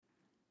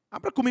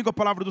Abra comigo a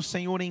palavra do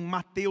Senhor em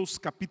Mateus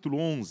capítulo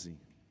 11.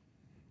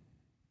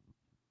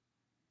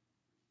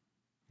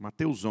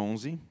 Mateus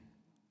 11.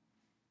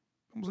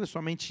 Vamos ler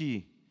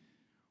somente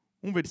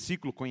um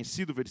versículo,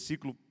 conhecido,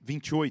 versículo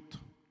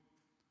 28.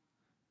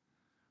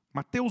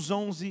 Mateus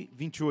 11,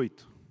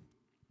 28.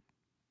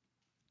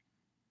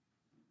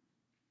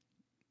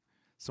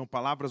 São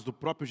palavras do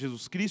próprio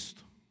Jesus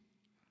Cristo.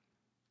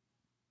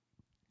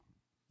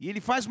 E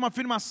ele faz uma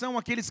afirmação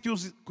àqueles que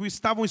o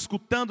estavam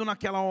escutando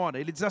naquela hora.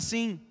 Ele diz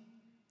assim: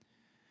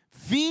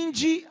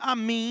 vinde a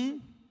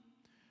mim,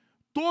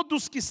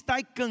 todos que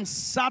estáis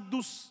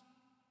cansados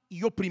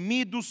e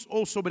oprimidos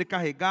ou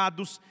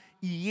sobrecarregados,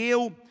 e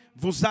eu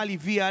vos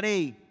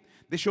aliviarei.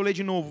 Deixa eu ler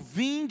de novo.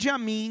 Vinde a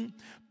mim,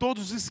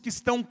 todos os que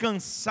estão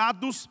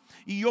cansados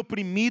e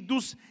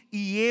oprimidos,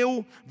 e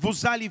eu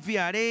vos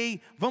aliviarei.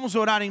 Vamos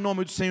orar em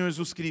nome do Senhor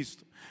Jesus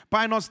Cristo.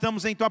 Pai, nós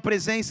estamos em Tua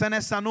presença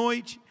nessa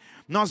noite.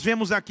 Nós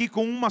vemos aqui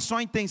com uma só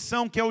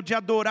intenção, que é o de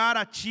adorar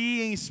a Ti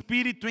em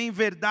espírito e em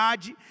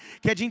verdade,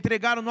 que é de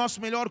entregar o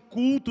nosso melhor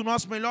culto, o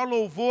nosso melhor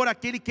louvor,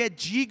 aquele que é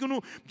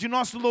digno de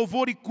nosso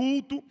louvor e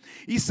culto.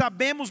 E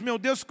sabemos, meu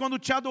Deus, que quando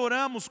Te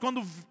adoramos,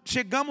 quando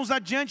chegamos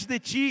adiante de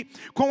Ti,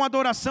 com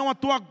adoração, a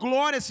Tua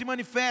glória se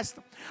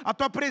manifesta, a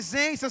Tua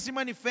presença se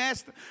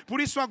manifesta. Por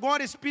isso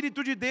agora,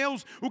 Espírito de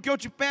Deus, o que eu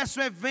Te peço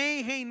é: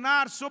 vem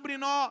reinar sobre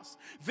nós,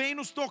 vem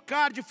nos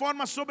tocar de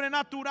forma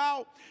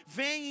sobrenatural,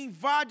 vem e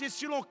invade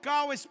este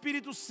local,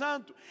 Espírito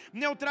Santo,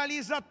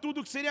 neutraliza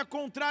tudo que seria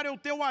contrário ao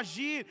Teu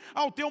agir,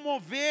 ao Teu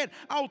mover,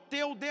 ao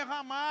Teu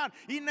derramar.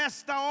 E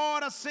nesta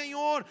hora,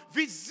 Senhor,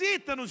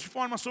 visita-nos de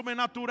forma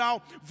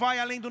sobrenatural, vai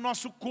além do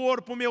nosso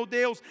corpo, meu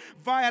Deus,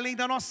 vai além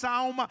da nossa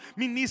alma,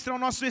 ministra ao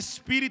nosso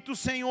espírito,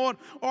 Senhor.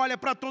 Olha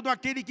para todo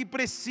aquele que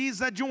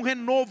precisa de um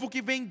renovo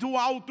que vem do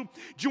alto,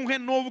 de um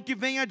renovo que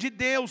venha de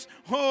Deus.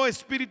 Oh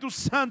Espírito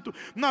Santo,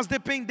 nós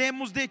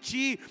dependemos de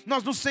Ti,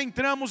 nós nos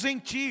centramos em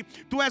Ti,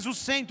 Tu és o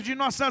centro de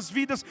nossas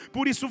vidas.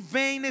 Por isso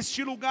vem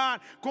neste lugar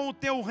com o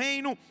Teu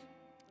reino,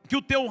 que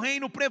o Teu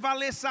reino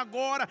prevaleça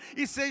agora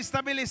e seja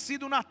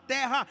estabelecido na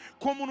terra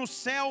como no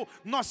céu.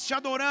 Nós Te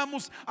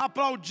adoramos,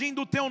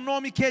 aplaudindo o Teu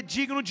nome, que é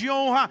digno de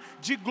honra,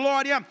 de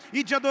glória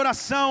e de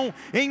adoração,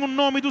 em o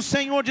nome do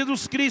Senhor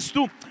Jesus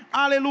Cristo.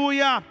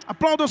 Aleluia.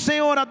 Aplauda o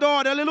Senhor,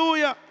 adore,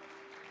 aleluia.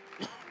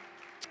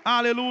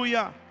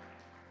 Aleluia.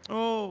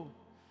 Oh.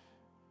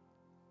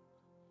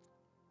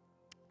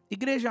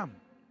 Igreja,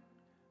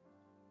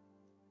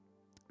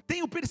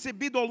 tenho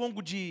percebido ao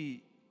longo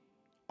de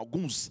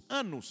alguns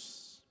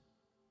anos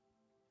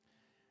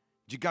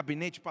de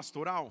gabinete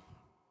pastoral,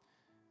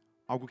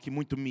 algo que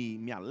muito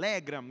me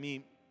alegra,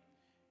 me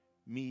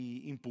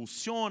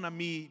impulsiona,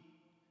 me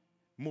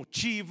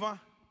motiva,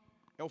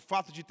 é o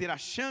fato de ter a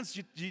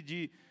chance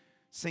de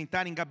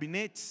sentar em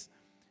gabinetes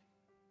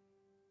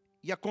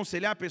e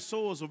aconselhar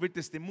pessoas, ouvir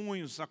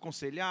testemunhos,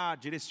 aconselhar,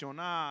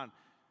 direcionar,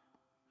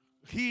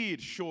 rir,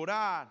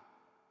 chorar,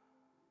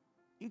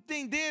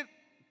 entender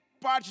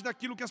parte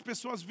daquilo que as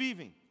pessoas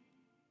vivem.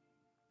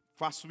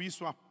 Faço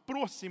isso há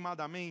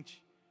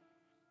aproximadamente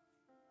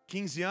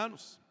 15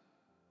 anos.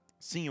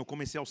 Sim, eu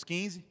comecei aos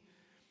 15.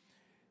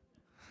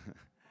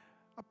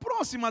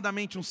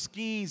 Aproximadamente uns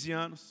 15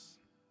 anos.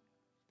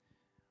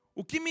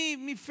 O que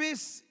me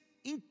fez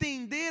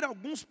entender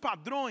alguns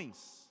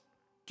padrões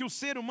que o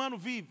ser humano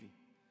vive.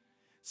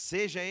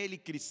 Seja ele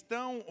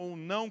cristão ou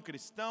não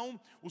cristão,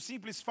 o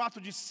simples fato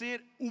de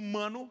ser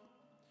humano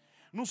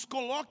nos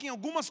coloca em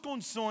algumas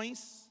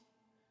condições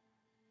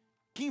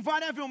que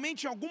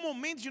invariavelmente em algum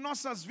momento de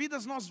nossas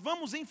vidas nós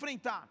vamos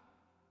enfrentar.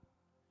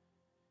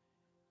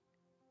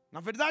 Na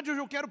verdade, hoje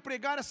eu quero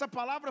pregar essa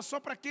palavra só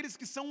para aqueles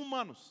que são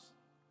humanos.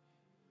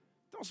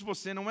 Então, se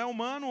você não é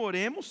humano,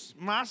 oremos,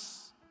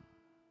 mas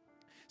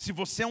se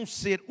você é um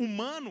ser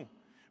humano,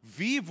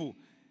 vivo,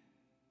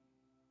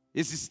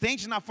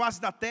 existente na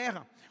face da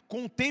terra,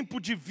 com um tempo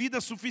de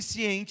vida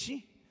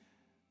suficiente,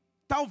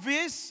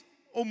 talvez,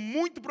 ou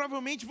muito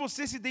provavelmente,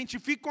 você se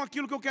identifique com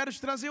aquilo que eu quero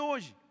te trazer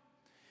hoje.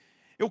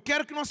 Eu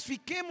quero que nós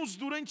fiquemos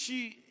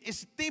durante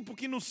esse tempo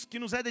que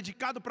nos é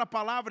dedicado para a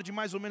palavra, de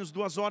mais ou menos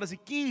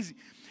 2h15,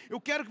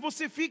 eu quero que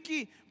você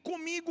fique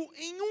comigo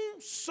em um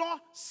só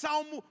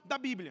salmo da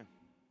Bíblia,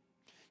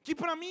 que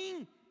para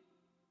mim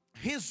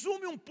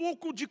resume um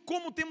pouco de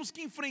como temos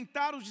que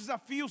enfrentar os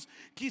desafios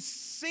que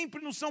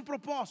sempre nos são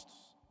propostos.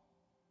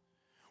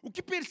 O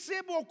que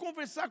percebo ao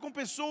conversar com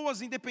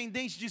pessoas,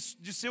 independente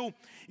de seu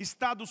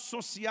estado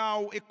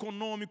social,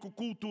 econômico,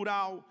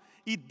 cultural,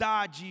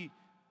 idade,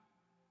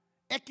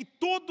 é que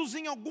todos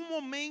em algum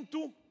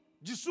momento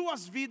de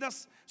suas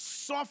vidas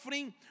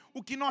sofrem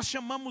o que nós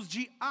chamamos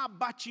de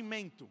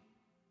abatimento.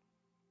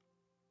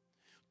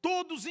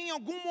 Todos em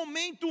algum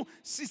momento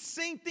se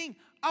sentem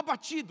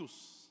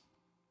abatidos.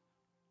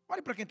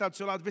 Olhe para quem está do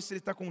seu lado, vê se ele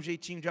está com um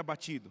jeitinho de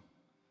abatido.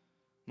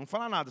 Não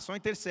fala nada, só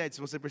intercede se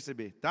você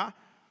perceber, tá?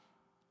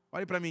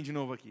 Olhe para mim de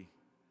novo aqui.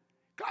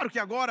 Claro que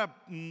agora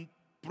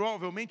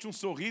provavelmente um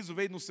sorriso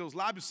veio nos seus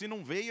lábios. Se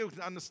não veio,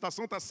 a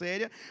situação está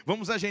séria,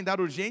 vamos agendar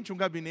urgente um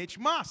gabinete.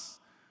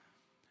 Mas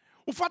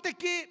o fato é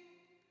que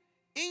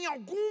em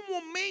algum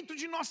momento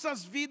de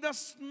nossas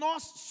vidas,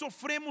 nós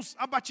sofremos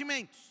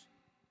abatimentos.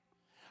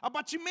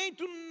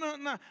 Abatimento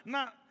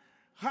na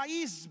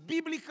raiz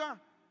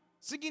bíblica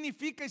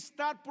significa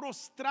estar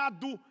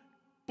prostrado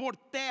por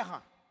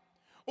terra,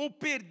 ou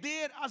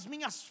perder as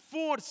minhas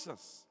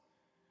forças,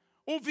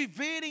 ou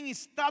viver em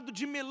estado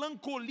de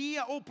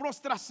melancolia ou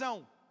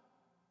prostração.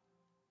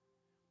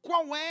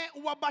 Qual é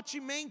o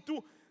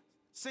abatimento,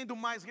 sendo o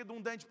mais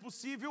redundante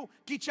possível,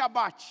 que te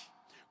abate?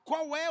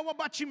 Qual é o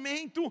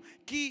abatimento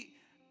que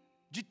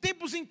de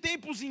tempos em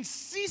tempos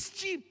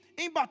insiste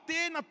em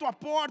bater na tua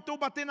porta ou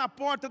bater na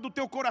porta do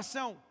teu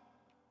coração?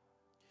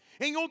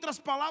 Em outras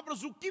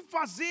palavras, o que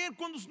fazer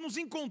quando nos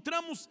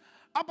encontramos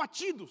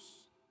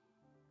abatidos?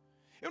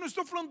 Eu não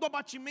estou falando do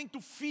abatimento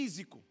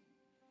físico,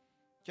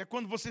 que é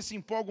quando você se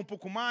empolga um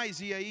pouco mais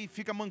e aí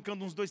fica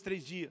mancando uns 2,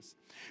 3 dias.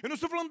 Eu não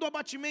estou falando do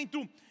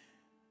abatimento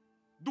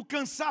do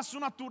cansaço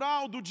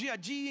natural do dia a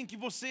dia, em que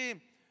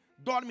você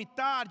dorme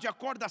tarde,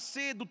 acorda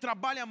cedo,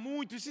 trabalha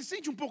muito e se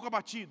sente um pouco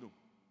abatido.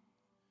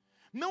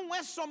 Não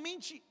é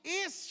somente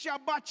este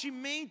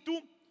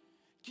abatimento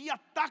que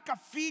ataca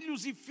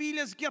filhos e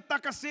filhas, que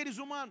ataca seres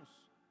humanos.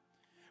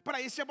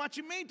 Para esse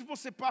abatimento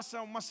você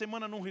passa uma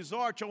semana num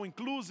resort, all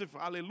inclusive,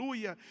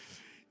 aleluia,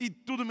 e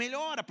tudo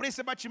melhora. Para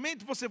esse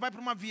abatimento você vai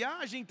para uma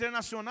viagem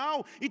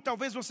internacional e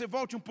talvez você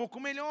volte um pouco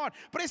melhor.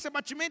 Para esse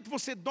abatimento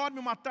você dorme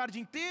uma tarde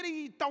inteira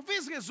e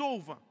talvez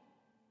resolva.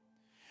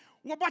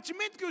 O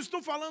abatimento que eu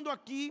estou falando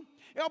aqui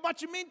é o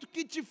abatimento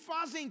que te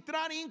faz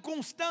entrar em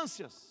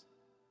inconstâncias.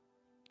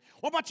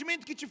 O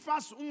abatimento que te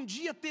faz um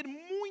dia ter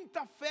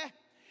muita fé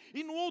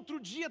e no outro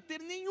dia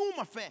ter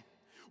nenhuma fé.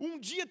 Um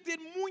dia ter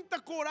muita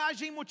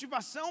coragem e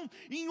motivação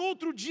e em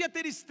outro dia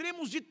ter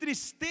extremos de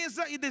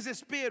tristeza e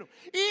desespero.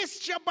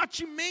 Este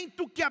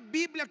abatimento que a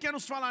Bíblia quer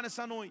nos falar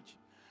nessa noite.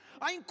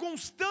 A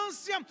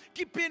inconstância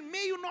que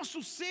permeia o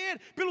nosso ser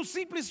pelo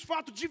simples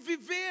fato de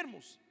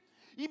vivermos.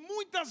 E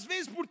muitas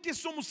vezes porque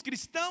somos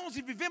cristãos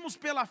e vivemos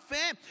pela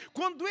fé,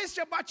 quando este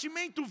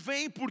abatimento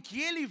vem, porque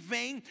ele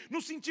vem,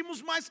 nos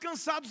sentimos mais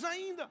cansados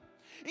ainda.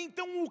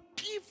 Então o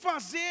que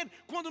fazer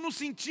quando nos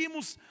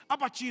sentimos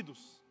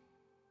abatidos?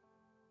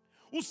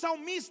 O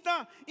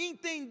salmista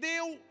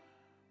entendeu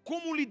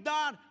como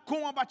lidar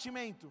com o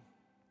abatimento.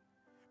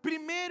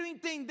 Primeiro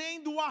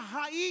entendendo a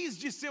raiz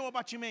de seu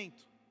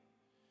abatimento.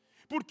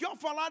 Porque ao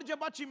falar de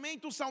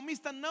abatimento, o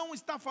salmista não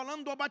está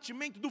falando do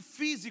abatimento do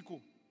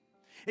físico.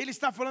 Ele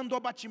está falando do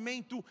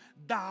abatimento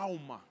da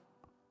alma.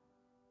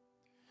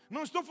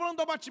 Não estou falando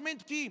do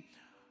abatimento que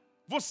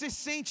você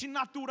sente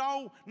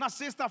natural na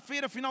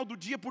sexta-feira, final do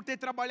dia, por ter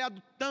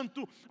trabalhado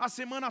tanto a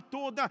semana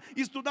toda,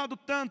 estudado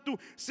tanto,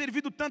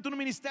 servido tanto no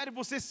ministério,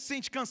 você se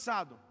sente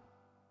cansado.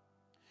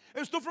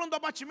 Eu estou falando do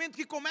abatimento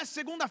que começa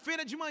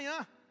segunda-feira de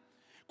manhã,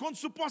 quando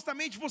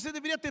supostamente você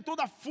deveria ter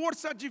toda a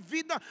força de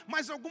vida,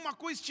 mas alguma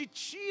coisa te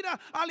tira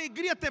a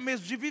alegria até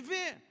mesmo de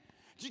viver.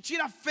 Te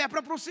tira a fé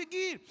para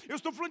prosseguir. Eu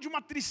estou falando de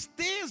uma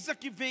tristeza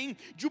que vem,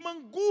 de uma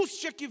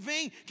angústia que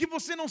vem, que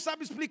você não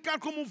sabe explicar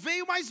como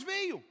veio, mas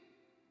veio.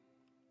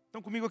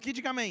 Estão comigo aqui?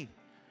 Diga amém.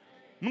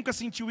 Nunca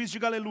sentiu isso?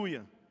 Diga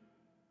aleluia.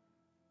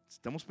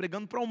 Estamos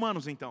pregando para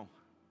humanos então.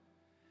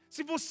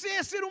 Se você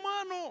é ser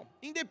humano,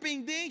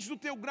 independente do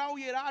teu grau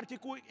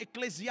hierárquico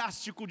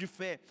eclesiástico de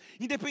fé,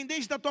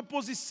 independente da tua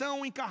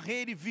posição em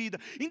carreira e vida,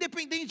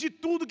 independente de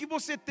tudo que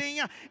você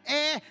tenha,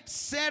 é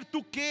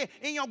certo que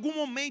em algum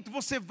momento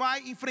você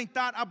vai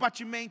enfrentar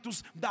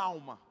abatimentos da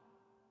alma.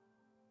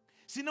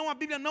 Senão a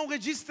Bíblia não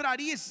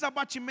registraria esses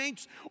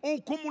abatimentos,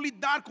 ou como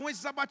lidar com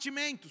esses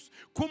abatimentos.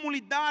 Como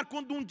lidar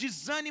quando um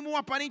desânimo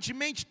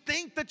aparentemente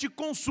tenta te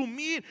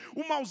consumir,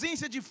 uma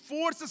ausência de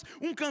forças,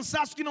 um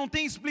cansaço que não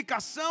tem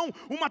explicação,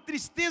 uma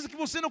tristeza que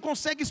você não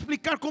consegue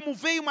explicar como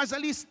veio, mas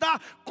ali está.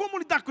 Como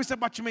lidar com esse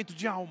abatimento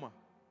de alma?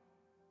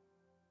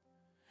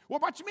 O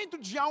abatimento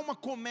de alma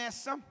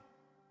começa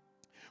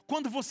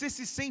quando você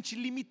se sente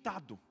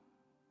limitado.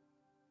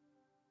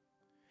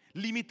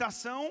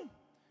 Limitação,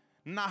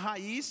 na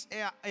raiz,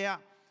 é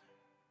a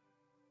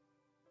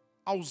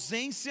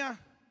ausência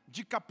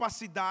de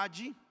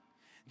capacidade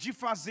de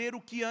fazer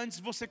o que antes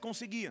você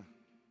conseguia.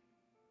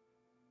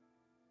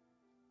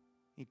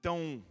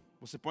 Então,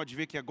 você pode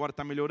ver que agora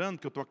está melhorando,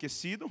 que eu estou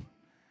aquecido,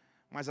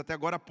 mas até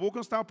agora há pouco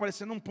eu estava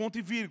parecendo um ponto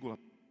e vírgula,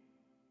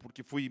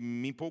 porque fui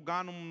me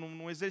empolgar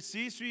num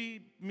exercício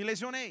e me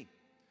lesionei.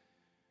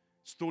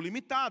 Estou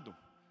limitado,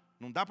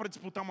 não dá para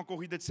disputar uma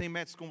corrida de 100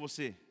 metros com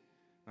você.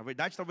 Na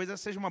verdade, talvez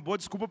essa seja uma boa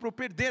desculpa para eu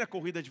perder a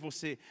corrida de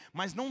você.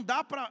 Mas não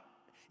dá para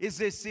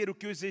exercer o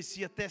que eu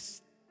exerci até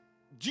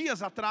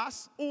dias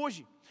atrás,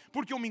 hoje.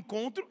 Porque eu me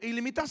encontro em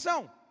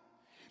limitação.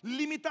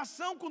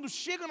 Limitação, quando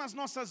chega nas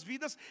nossas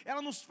vidas, ela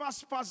nos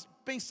faz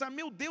pensar,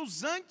 meu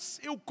Deus,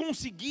 antes eu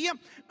conseguia,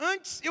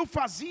 antes eu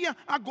fazia,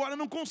 agora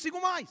não consigo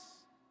mais.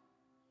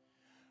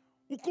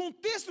 O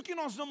contexto que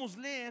nós vamos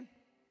ler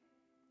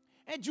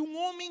é de um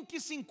homem que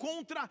se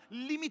encontra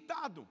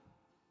limitado.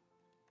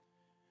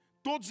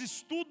 Todos os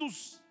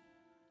estudos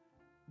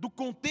do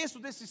contexto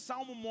desse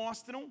salmo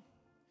mostram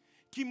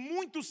que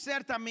muito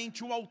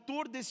certamente o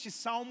autor deste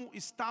salmo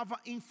estava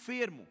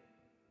enfermo.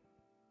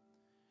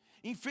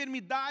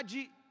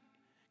 enfermidade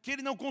que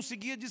ele não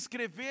conseguia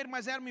descrever,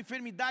 mas era uma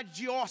enfermidade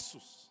de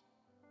ossos.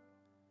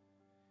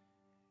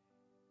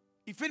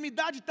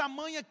 Enfermidade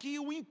tamanha que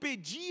o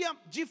impedia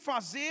de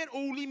fazer,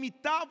 ou o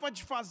limitava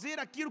de fazer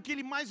aquilo que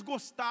ele mais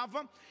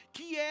gostava,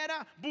 que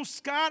era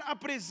buscar a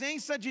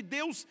presença de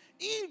Deus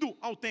indo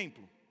ao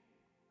templo.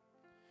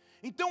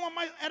 Então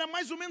era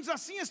mais ou menos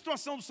assim a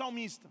situação do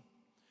salmista.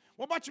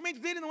 O abatimento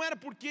dele não era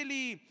porque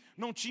ele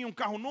não tinha um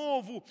carro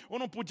novo, ou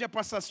não podia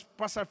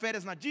passar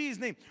férias na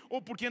Disney,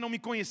 ou porque não me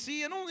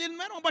conhecia. Ele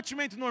não era um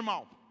abatimento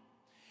normal.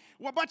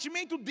 O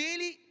abatimento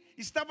dele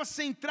estava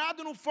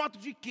centrado no fato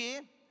de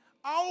que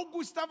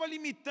algo estava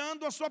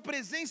limitando a sua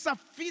presença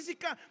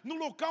física no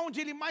local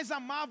onde ele mais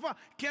amava,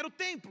 que era o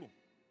templo.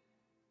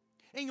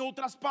 Em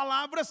outras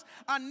palavras,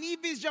 há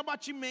níveis de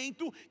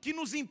abatimento que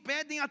nos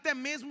impedem até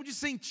mesmo de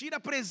sentir a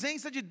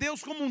presença de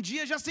Deus como um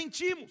dia já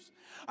sentimos.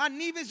 Há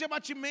níveis de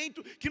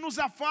abatimento que nos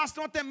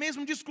afastam até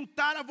mesmo de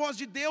escutar a voz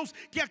de Deus,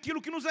 que é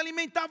aquilo que nos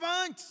alimentava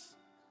antes.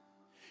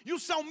 E o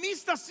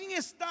salmista assim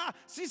está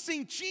se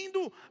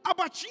sentindo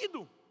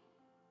abatido.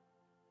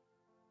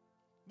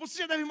 Você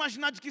já deve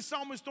imaginar de que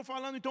salmo eu estou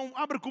falando, então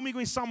abra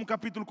comigo em Salmo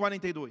capítulo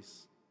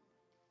 42.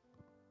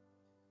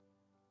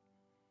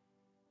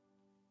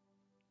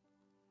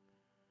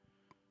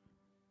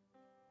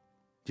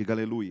 Diga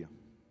aleluia.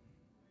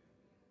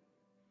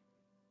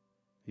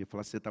 Eu ia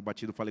falar, se você está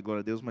abatido, fale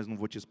glória a Deus, mas não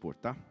vou te expor,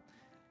 tá?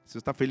 Se você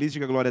está feliz,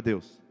 diga glória a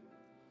Deus.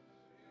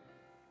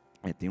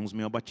 Tem uns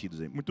meio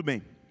abatidos aí. Muito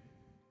bem.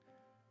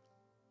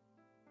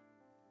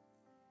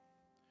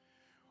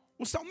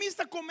 O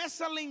salmista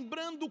começa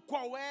lembrando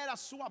qual era a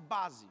sua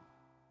base.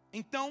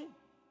 Então,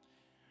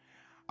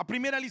 a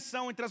primeira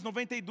lição entre as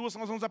 92 que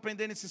nós vamos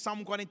aprender nesse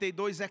Salmo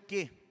 42 é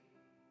que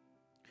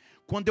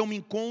quando eu me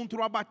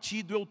encontro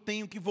abatido, eu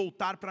tenho que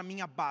voltar para a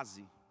minha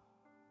base.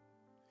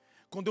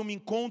 Quando eu me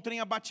encontro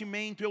em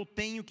abatimento, eu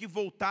tenho que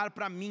voltar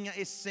para a minha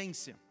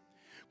essência.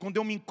 Quando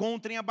eu me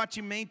encontro em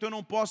abatimento, eu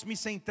não posso me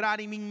centrar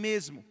em mim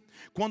mesmo.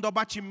 Quando o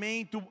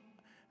abatimento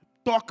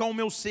toca o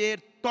meu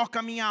ser, toca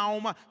a minha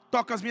alma,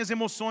 toca as minhas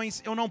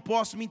emoções, eu não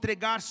posso me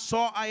entregar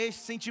só a esse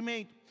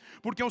sentimento.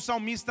 Porque o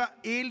salmista,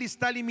 ele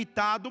está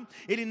limitado,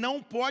 ele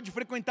não pode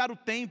frequentar o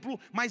templo,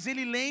 mas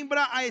ele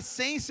lembra a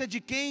essência de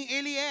quem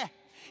ele é.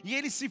 E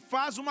ele se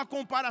faz uma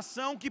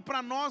comparação que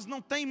para nós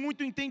não tem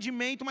muito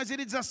entendimento, mas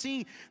ele diz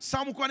assim,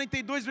 Salmo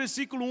 42,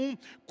 versículo 1,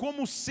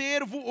 como o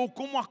cervo ou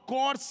como a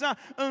corça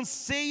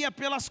anseia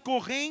pelas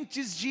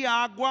correntes de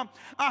água,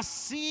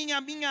 assim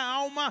a minha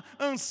alma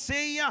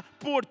anseia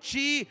por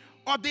ti,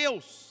 ó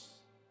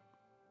Deus.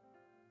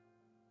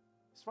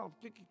 Você fala,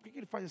 por que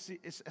ele faz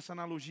essa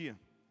analogia?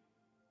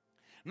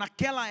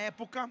 Naquela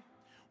época,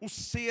 o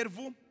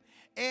cervo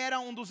era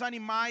um dos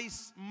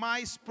animais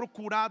mais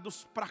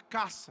procurados para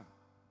caça.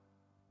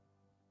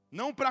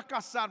 Não para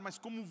caçar, mas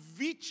como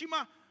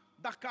vítima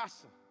da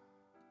caça.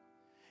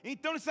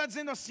 Então ele está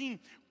dizendo assim,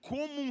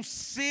 como um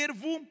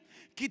cervo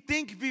que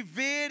tem que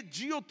viver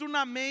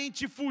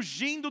diuturnamente,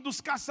 fugindo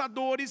dos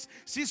caçadores,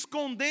 se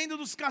escondendo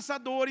dos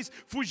caçadores,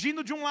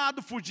 fugindo de um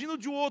lado, fugindo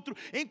de outro,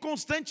 em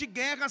constante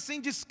guerra,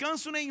 sem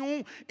descanso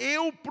nenhum.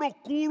 Eu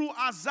procuro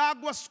as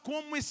águas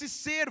como esse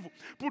cervo,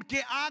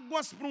 porque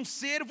águas para um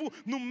cervo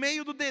no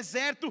meio do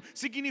deserto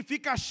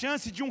significa a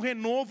chance de um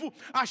renovo,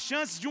 a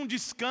chance de um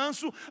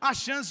descanso, a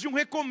chance de um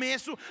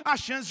recomeço, a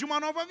chance de uma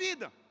nova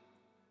vida.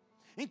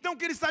 Então o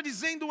que ele está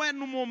dizendo é,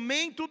 no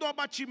momento do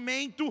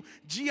abatimento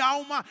de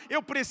alma,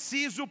 eu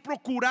preciso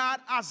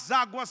procurar as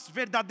águas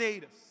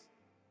verdadeiras.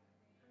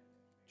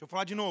 Deixa eu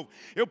falar de novo.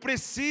 Eu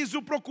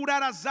preciso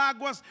procurar as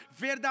águas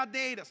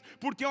verdadeiras,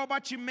 porque o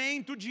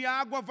abatimento de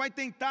água vai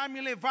tentar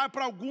me levar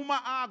para alguma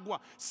água,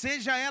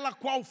 seja ela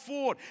qual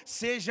for,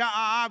 seja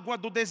a água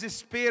do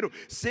desespero,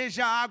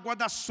 seja a água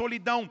da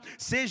solidão,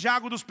 seja a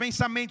água dos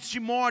pensamentos de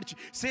morte,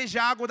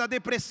 seja a água da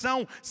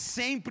depressão.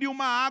 Sempre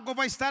uma água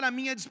vai estar à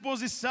minha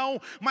disposição,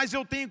 mas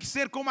eu tenho que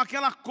ser como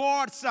aquela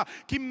corça,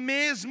 que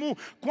mesmo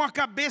com a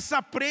cabeça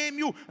a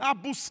prêmio,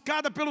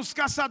 buscada pelos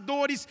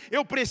caçadores,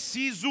 eu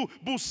preciso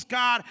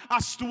buscar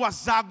as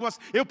tuas águas,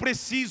 eu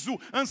preciso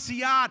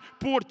ansiar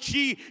por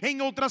ti.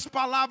 Em outras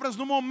palavras,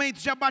 no momento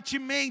de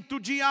abatimento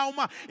de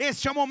alma,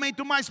 este é o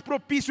momento mais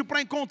propício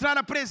para encontrar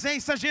a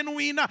presença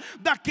genuína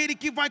daquele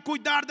que vai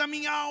cuidar da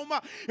minha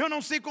alma. Eu não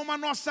sei como a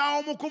nossa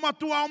alma, como a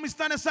tua alma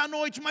está nessa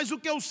noite, mas o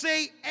que eu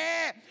sei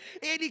é,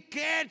 Ele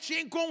quer te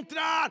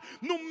encontrar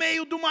no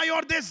meio do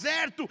maior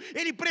deserto,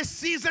 Ele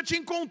precisa te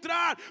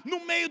encontrar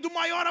no meio do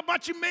maior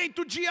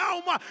abatimento de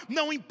alma.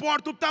 Não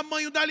importa o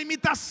tamanho da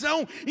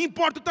limitação,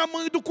 importa o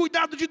tamanho do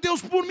cuidado de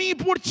Deus por mim e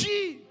por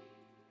ti.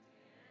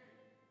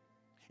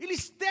 Ele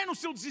externa o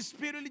seu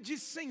desespero, ele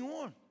diz,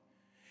 Senhor,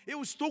 eu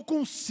estou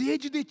com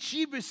sede de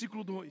ti,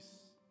 versículo 2.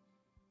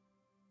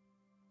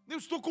 Eu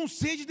estou com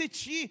sede de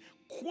ti.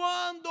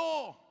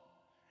 Quando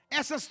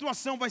essa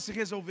situação vai se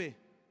resolver?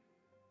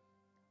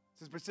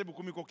 Vocês percebem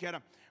comigo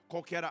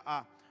qual que era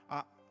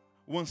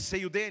o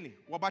anseio dele?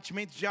 O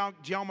abatimento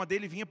de alma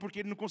dele vinha porque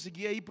ele não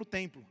conseguia ir para o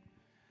templo.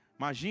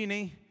 Imagina,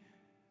 hein?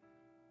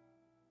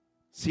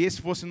 Se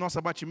esse fosse nosso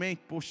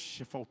abatimento,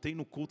 poxa, faltei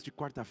no culto de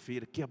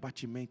quarta-feira, que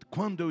abatimento,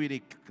 quando eu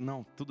irei?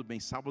 Não, tudo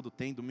bem, sábado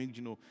tem, domingo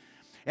de novo.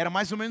 Era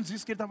mais ou menos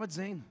isso que ele estava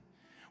dizendo.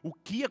 O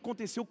que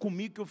aconteceu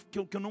comigo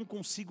que eu não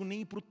consigo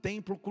nem ir para o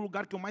templo, para o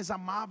lugar que eu mais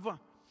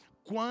amava?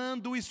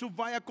 Quando isso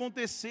vai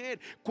acontecer?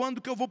 Quando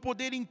que eu vou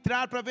poder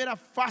entrar para ver a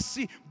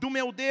face do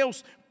meu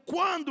Deus?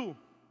 Quando?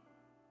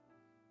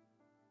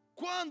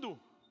 Quando?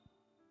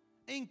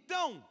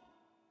 Então,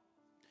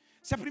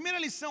 se a primeira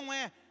lição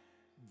é: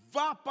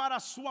 vá para a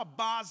sua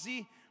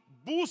base,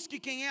 busque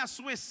quem é a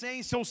sua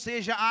essência, ou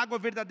seja, a água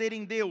verdadeira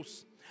em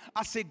Deus.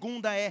 A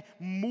segunda é: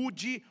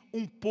 mude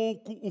um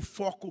pouco o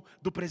foco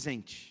do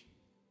presente.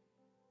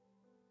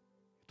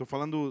 Estou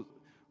falando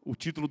o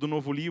título do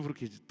novo livro,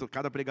 que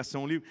cada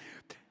pregação é um livro.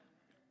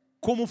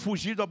 Como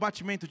fugir do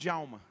abatimento de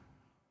alma.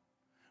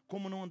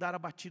 Como não andar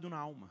abatido na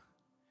alma.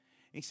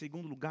 Em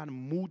segundo lugar,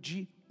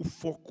 mude o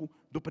foco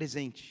do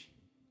presente.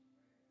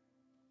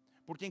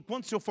 Porque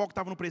enquanto seu foco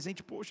estava no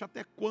presente, poxa,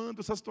 até quando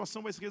essa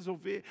situação vai se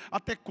resolver?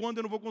 Até quando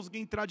eu não vou conseguir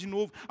entrar de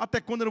novo?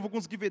 Até quando eu não vou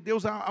conseguir ver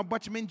Deus? O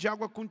abatimento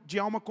de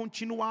alma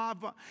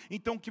continuava.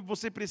 Então o que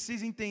você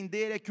precisa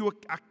entender é que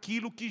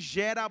aquilo que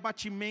gera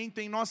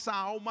abatimento em nossa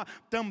alma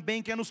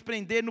também quer nos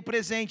prender no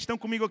presente. Estão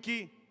comigo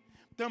aqui?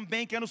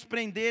 Também quer nos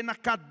prender na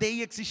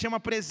cadeia que se chama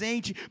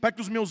presente, para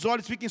que os meus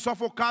olhos fiquem só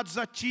focados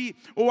a ti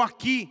ou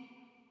aqui.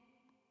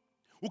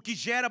 O que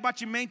gera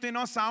abatimento em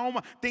nossa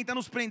alma tenta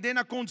nos prender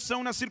na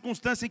condição, na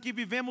circunstância em que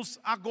vivemos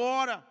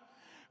agora.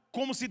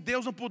 Como se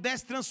Deus não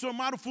pudesse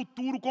transformar o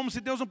futuro, como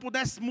se Deus não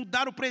pudesse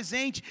mudar o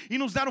presente e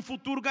nos dar um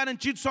futuro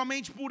garantido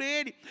somente por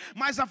Ele.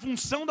 Mas a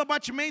função do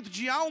abatimento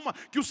de alma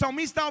que o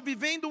salmista estava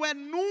vivendo é: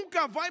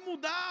 nunca vai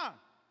mudar.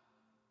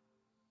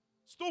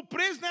 Estou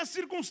preso nessa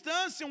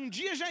circunstância, um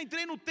dia já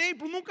entrei no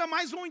templo, nunca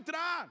mais vou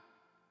entrar.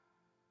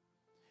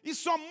 E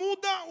só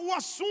muda o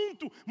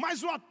assunto,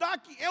 mas o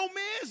ataque é o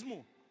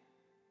mesmo.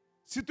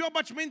 Se teu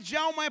abatimento de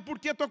alma é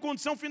porque a tua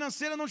condição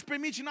financeira não te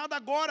permite nada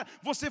agora,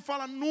 você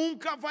fala: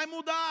 nunca vai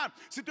mudar.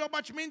 Se teu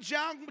abatimento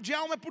de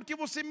alma é porque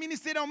você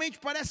ministerialmente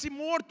parece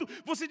morto,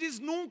 você diz: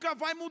 nunca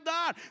vai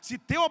mudar. Se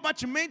teu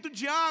abatimento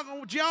de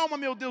alma,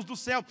 meu Deus do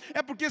céu,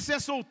 é porque você é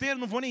solteiro,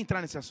 não vou nem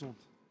entrar nesse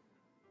assunto.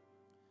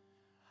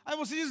 Aí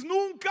você diz: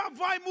 nunca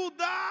vai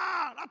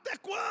mudar. Até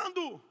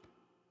quando?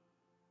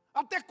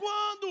 Até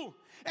quando?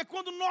 É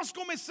quando nós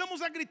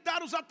começamos a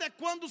gritar os até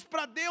quandos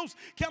para Deus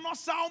que a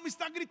nossa alma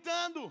está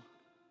gritando.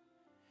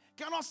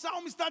 Que a nossa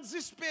alma está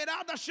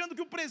desesperada, achando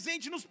que o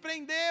presente nos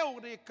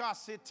prendeu.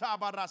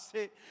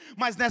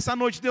 Mas nessa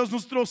noite Deus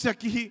nos trouxe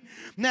aqui.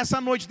 Nessa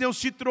noite Deus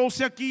te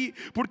trouxe aqui,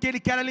 porque Ele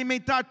quer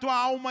alimentar tua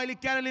alma. Ele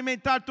quer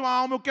alimentar tua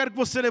alma. Eu quero que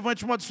você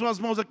levante uma de suas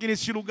mãos aqui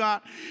neste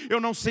lugar.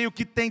 Eu não sei o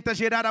que tenta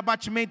gerar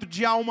abatimento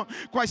de alma,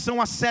 quais são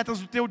as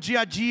setas do teu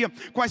dia a dia,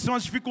 quais são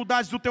as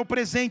dificuldades do teu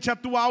presente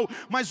atual.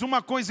 Mas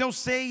uma coisa eu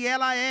sei, e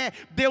ela é: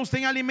 Deus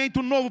tem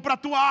alimento novo para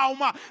tua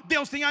alma.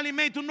 Deus tem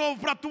alimento novo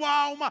para tua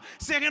alma.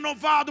 Ser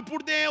renovado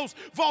por Deus,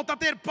 volta a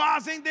ter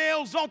paz em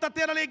Deus, volta a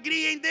ter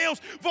alegria em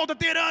Deus, volta a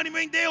ter ânimo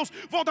em Deus,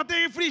 volta a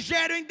ter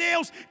refrigério em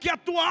Deus. Que a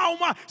tua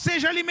alma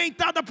seja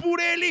alimentada por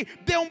Ele.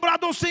 Dê um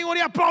brado ao Senhor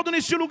e aplauda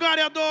neste lugar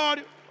e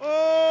adore.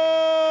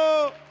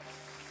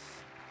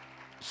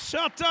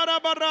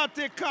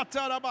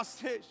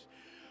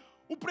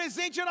 O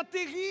presente era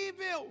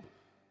terrível,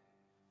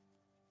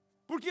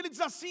 porque ele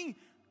diz assim: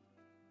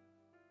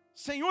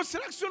 Senhor,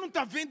 será que o Senhor não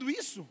está vendo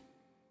isso?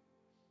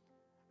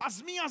 As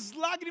minhas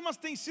lágrimas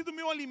têm sido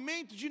meu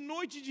alimento de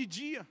noite e de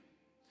dia.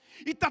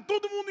 E está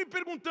todo mundo me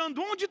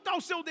perguntando: onde está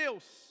o seu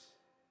Deus?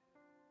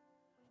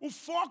 O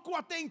foco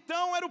até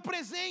então era o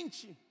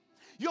presente.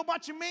 E o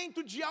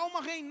abatimento de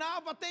alma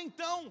reinava até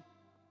então.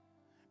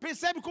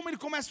 Percebe como ele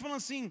começa falando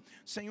assim: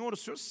 Senhor, o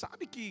Senhor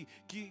sabe que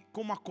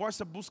como a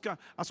corça busca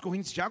as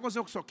correntes de águas,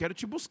 eu só quero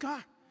te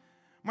buscar.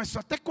 Mas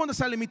até quando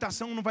essa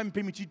alimentação não vai me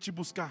permitir te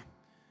buscar?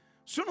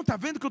 O Senhor não está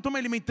vendo que eu estou me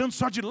alimentando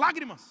só de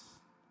lágrimas?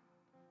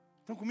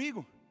 Estão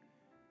comigo?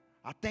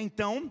 Até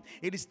então,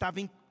 ele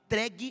estava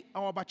entregue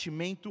ao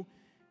abatimento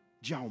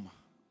de alma.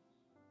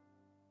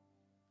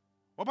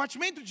 O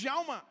abatimento de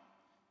alma,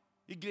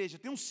 igreja,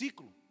 tem um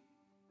ciclo.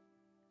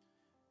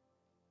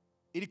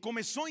 Ele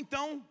começou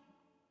então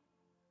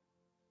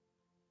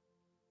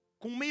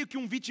com meio que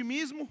um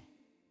vitimismo.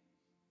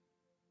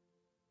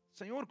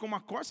 Senhor, como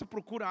a corça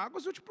procura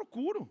águas, eu te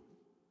procuro.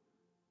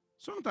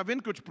 O Senhor não está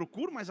vendo que eu te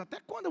procuro? Mas até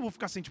quando eu vou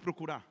ficar sem te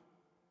procurar?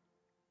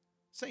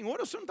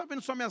 Senhor, o Senhor não está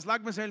vendo só minhas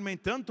lágrimas me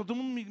alimentando? Todo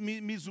mundo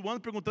me zoando,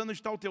 perguntando onde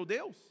está o teu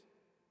Deus?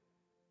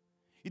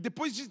 E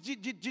depois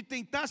de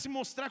tentar se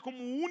mostrar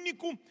como o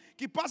único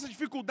que passa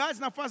dificuldades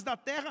na face da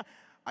terra,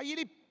 aí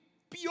ele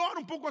piora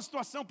um pouco a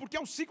situação, porque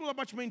é o ciclo do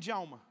abatimento de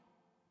alma.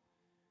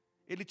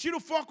 Ele tira o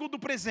foco do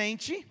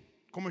presente,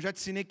 como eu já te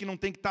ensinei que não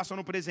tem que estar só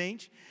no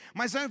presente,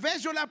 mas ao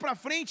invés de olhar para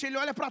frente, ele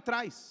olha para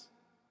trás.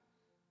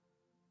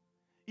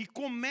 E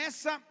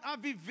começa a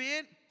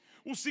viver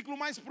o ciclo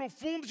mais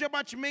profundo de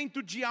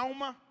abatimento de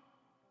alma,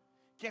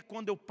 que é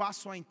quando eu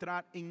passo a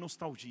entrar em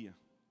nostalgia.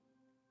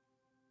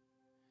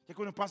 Que é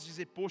quando eu passo a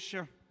dizer: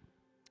 poxa,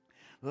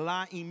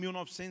 lá em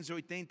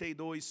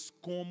 1982,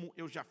 como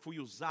eu já fui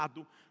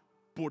usado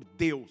por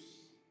Deus.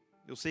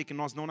 Eu sei que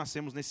nós não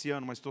nascemos nesse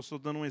ano, mas estou só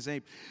dando um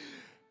exemplo.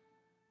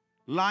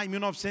 Lá em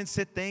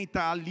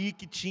 1970, ali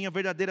que tinha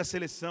verdadeira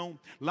seleção.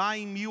 Lá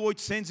em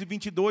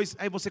 1822,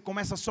 aí você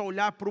começa só a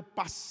olhar para o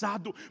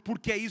passado,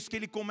 porque é isso que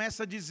ele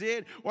começa a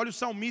dizer. Olha o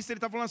salmista, ele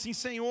está falando assim: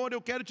 Senhor,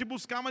 eu quero te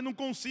buscar, mas não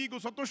consigo, eu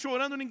só estou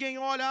chorando, ninguém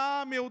olha.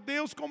 Ah, meu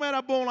Deus, como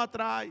era bom lá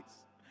atrás.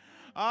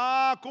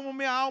 Ah, como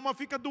minha alma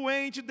fica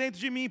doente dentro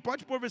de mim.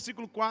 Pode pôr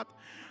versículo 4.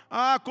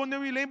 Ah, quando eu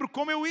me lembro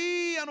como eu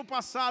ia no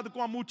passado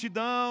com a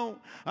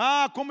multidão.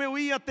 Ah, como eu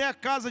ia até a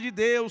casa de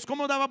Deus.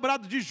 Como eu dava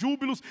brado de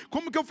júbilos.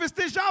 Como que eu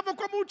festejava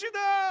com a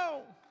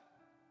multidão.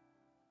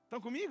 Estão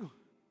comigo?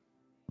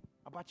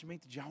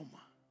 Abatimento de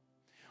alma.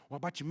 O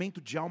abatimento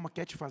de alma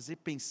quer te fazer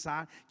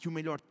pensar que o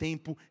melhor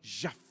tempo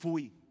já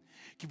foi.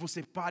 Que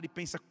você para e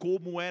pensa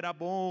como era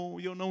bom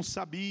e eu não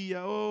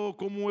sabia, oh,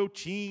 como eu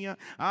tinha,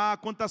 ah,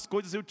 quantas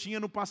coisas eu tinha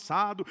no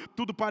passado,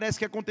 tudo parece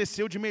que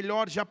aconteceu de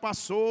melhor, já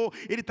passou.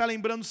 Ele está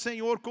lembrando,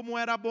 Senhor, como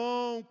era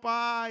bom,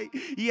 Pai,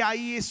 e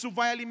aí isso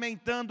vai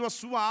alimentando a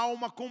sua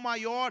alma com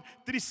maior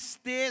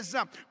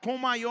tristeza,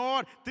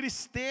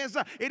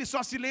 ele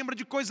só se lembra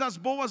de coisas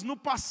boas no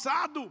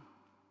passado.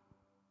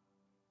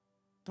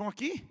 Estão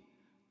aqui?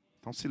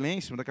 Então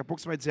silêncio, daqui a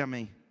pouco você vai dizer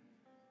amém.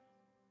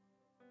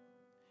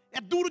 É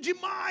duro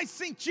demais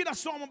sentir a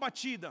sua alma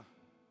batida.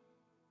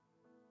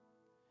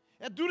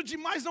 É duro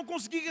demais não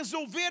conseguir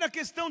resolver a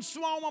questão de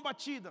sua alma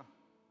batida.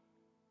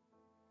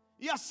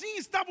 E assim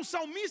estava o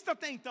salmista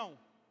até então.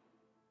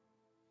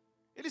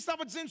 Ele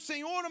estava dizendo,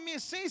 Senhor, a minha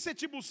essência é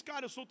te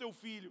buscar, eu sou teu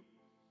filho.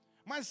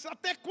 Mas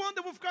até quando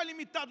eu vou ficar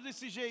limitado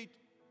desse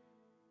jeito?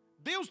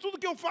 Deus, tudo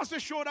que eu faço é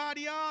chorar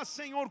e,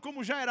 Senhor,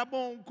 como já era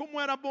bom, como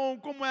era bom,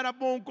 como era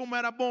bom, como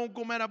era bom,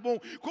 como era bom,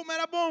 como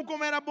era bom,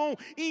 como era bom.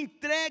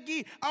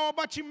 Entregue ao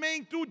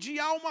abatimento de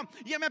alma.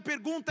 E a minha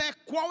pergunta é,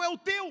 qual é o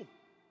teu?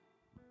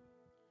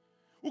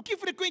 O que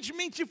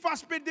frequentemente te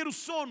faz perder o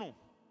sono?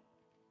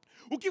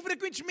 O que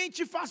frequentemente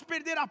te faz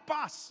perder a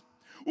paz?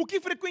 O que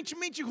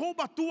frequentemente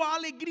rouba a tua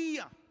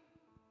alegria?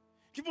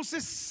 Que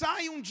você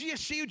sai um dia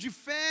cheio de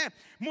fé,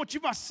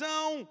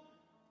 motivação,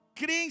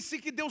 crença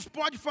que Deus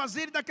pode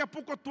fazer e daqui a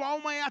pouco a tua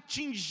alma é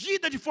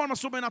atingida de forma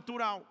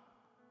sobrenatural.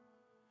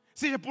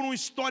 Seja por um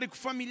histórico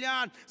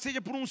familiar,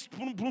 seja por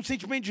um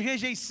sentimento de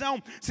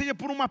rejeição, seja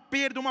por uma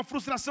perda, uma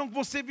frustração que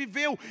você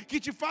viveu,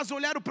 que te faz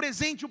olhar o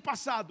presente e o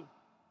passado.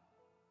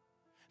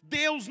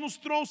 Deus nos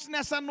trouxe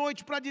nessa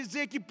noite para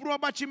dizer que para o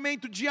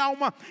abatimento de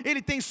alma,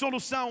 Ele tem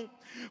solução.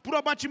 Para o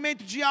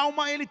abatimento de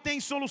alma, Ele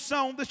tem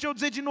solução. Deixa eu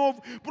dizer de novo,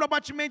 para o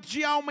abatimento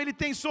de alma, Ele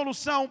tem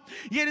solução.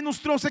 E Ele nos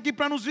trouxe aqui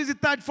para nos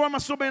visitar de forma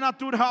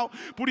sobrenatural.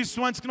 Por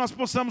isso, antes que nós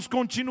possamos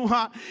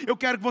continuar, eu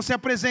quero que você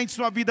apresente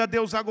sua vida a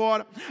Deus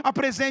agora.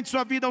 Apresente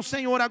sua vida ao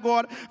Senhor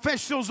agora.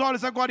 Feche seus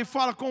olhos agora e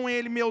fala com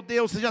Ele. Meu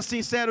Deus, seja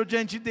sincero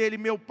diante dEle,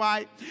 meu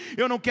Pai.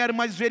 Eu não quero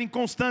mais ver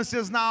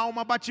inconstâncias na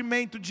alma,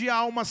 abatimento de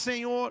alma,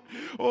 Senhor.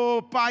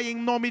 Oh Pai, em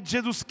nome de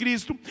Jesus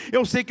Cristo,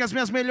 eu sei que as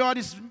minhas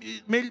melhores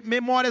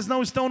memórias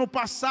não estão no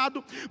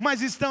passado,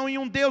 mas estão em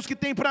um Deus que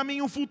tem para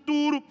mim um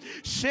futuro.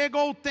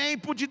 Chegou o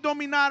tempo de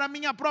dominar a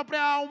minha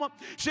própria alma.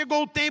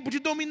 Chegou o tempo de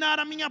dominar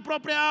a minha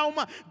própria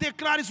alma.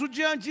 Declare isso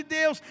diante de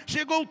Deus.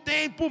 Chegou o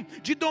tempo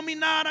de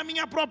dominar a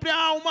minha própria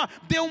alma.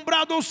 Dê um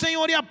brado ao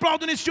Senhor e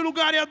aplaudo neste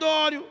lugar e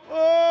adore.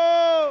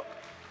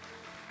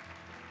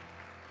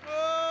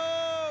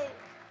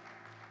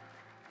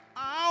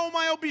 A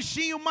alma é o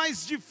bichinho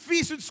mais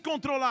difícil de se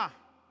controlar,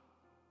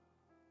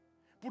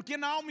 porque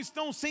na alma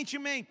estão os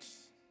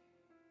sentimentos,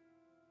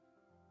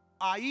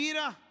 a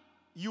ira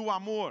e o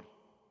amor,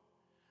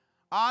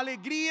 a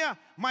alegria,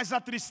 mas a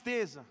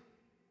tristeza,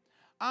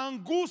 a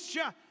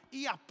angústia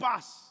e a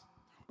paz,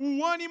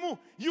 o ânimo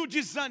e o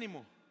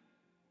desânimo,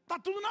 está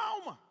tudo na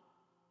alma.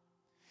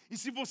 E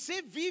se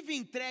você vive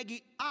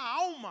entregue à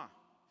alma,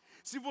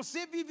 se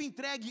você vive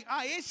entregue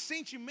a esses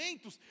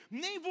sentimentos,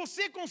 nem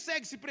você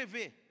consegue se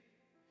prever,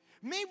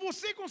 nem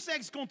você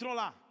consegue se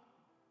controlar.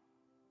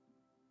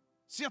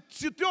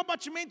 Se o teu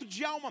abatimento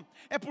de alma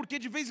é porque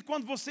de vez em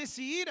quando você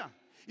se ira,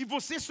 e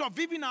você só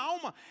vive na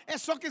alma, é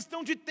só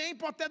questão de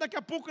tempo, até daqui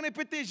a pouco na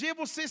EPTG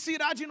você se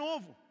irá de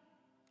novo.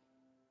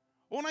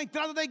 Ou na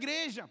entrada da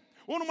igreja,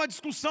 ou numa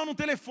discussão no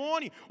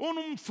telefone, ou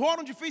num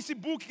fórum de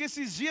Facebook, que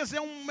esses dias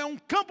é um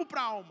campo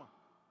para a alma.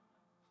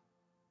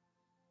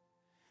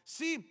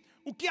 Se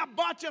o que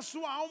abate a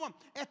sua alma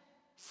é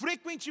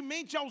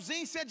frequentemente a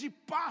ausência de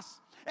paz,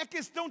 é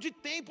questão de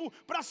tempo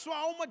para a sua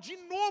alma de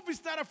novo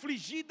estar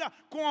afligida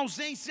com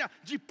ausência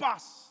de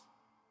paz.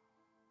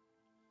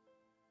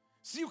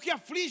 Se o que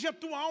aflige a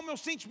tua alma é o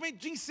sentimento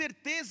de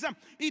incerteza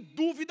e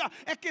dúvida,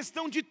 é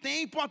questão de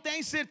tempo até a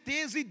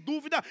incerteza e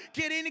dúvida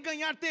querendo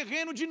ganhar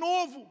terreno de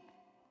novo.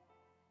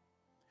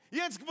 E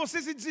antes que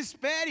você se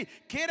desespere,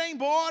 queira ir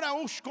embora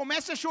ou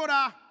comece a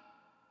chorar.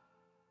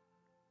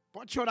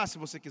 Pode chorar se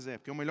você quiser,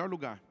 porque é o melhor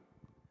lugar.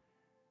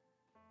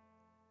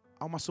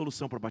 Há uma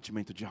solução para o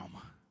abatimento de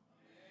alma.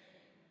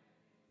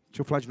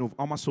 Deixa eu falar de novo,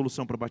 há uma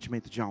solução para o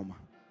abatimento de alma.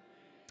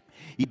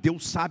 E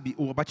Deus sabe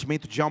o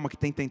abatimento de alma que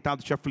tem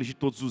tentado te afligir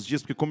todos os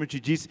dias, porque como eu te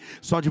disse,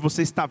 só de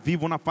você estar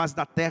vivo na face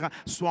da terra,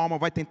 sua alma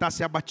vai tentar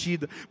ser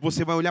abatida.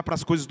 Você vai olhar para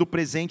as coisas do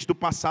presente, do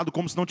passado,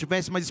 como se não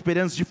tivesse mais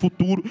esperança de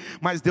futuro.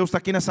 Mas Deus está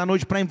aqui nessa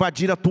noite para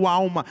invadir a tua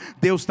alma.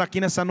 Deus está aqui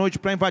nessa noite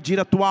para invadir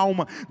a tua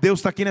alma. Deus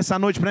está aqui nessa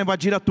noite para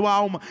invadir a tua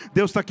alma.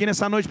 Deus está aqui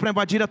nessa noite para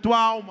invadir a tua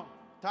alma.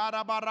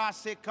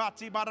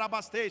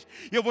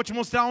 E eu vou te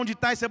mostrar onde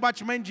está esse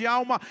abatimento de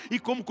alma e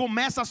como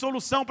começa a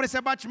solução para esse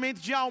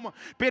abatimento de alma.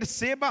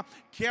 Perceba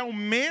que é o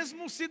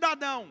mesmo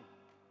cidadão,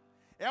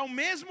 é o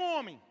mesmo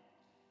homem,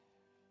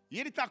 e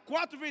ele está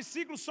 4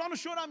 versículos só no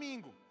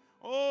choramingo.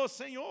 Oh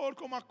Senhor,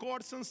 como a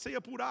corça anseia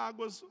por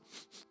águas, o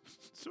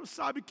Senhor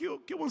sabe que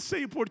eu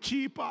anseio por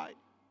Ti, Pai.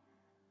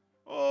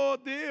 Oh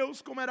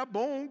Deus, como era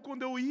bom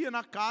quando eu ia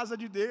na casa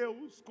de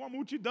Deus, com a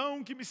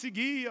multidão que me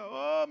seguia.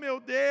 Oh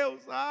meu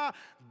Deus,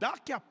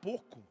 daqui a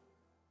pouco,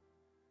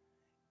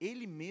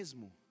 ele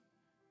mesmo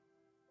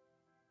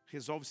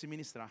resolve se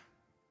ministrar.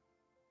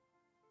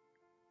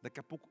 Daqui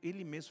a pouco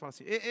ele mesmo fala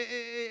assim,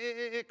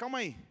 calma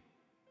aí.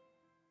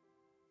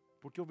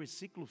 Porque o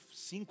versículo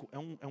 5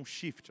 é um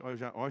shift,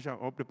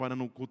 olha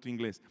preparando um culto em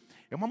inglês.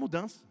 É uma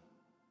mudança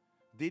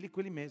dele com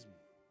ele mesmo.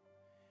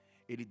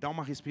 Ele dá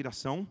uma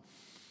respiração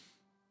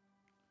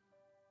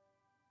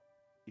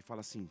e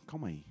fala assim,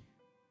 calma aí,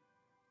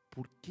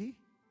 por que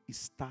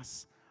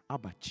estás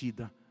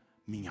abatida,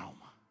 minha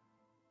alma?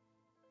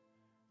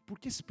 Por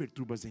que se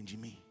perturbas dentro de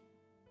mim?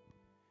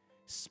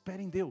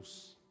 Espere em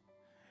Deus,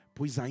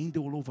 pois ainda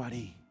eu o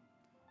louvarei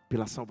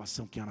pela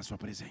salvação que há na sua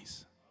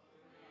presença.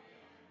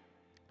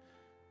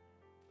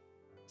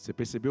 Você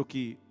percebeu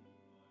que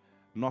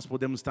nós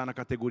podemos estar na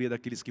categoria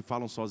daqueles que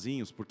falam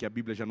sozinhos, porque a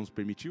Bíblia já nos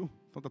permitiu?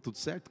 Então está tudo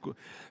certo,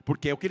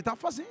 porque é o que ele está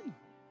fazendo.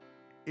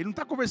 Ele não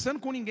está conversando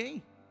com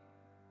ninguém.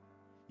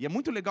 E é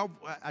muito legal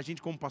a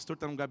gente como pastor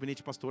estar num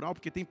gabinete pastoral,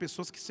 porque tem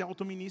pessoas que se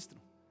autoministram.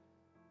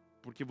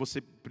 Porque você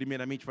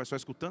primeiramente vai só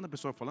escutando a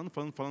pessoa falando,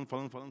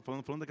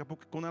 daqui a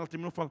pouco quando ela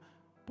terminou fala,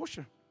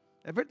 poxa,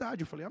 é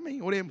verdade. Eu falei, amém,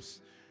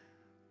 oremos.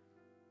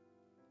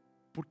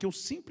 Porque o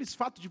simples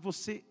fato de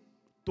você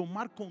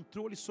tomar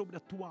controle sobre a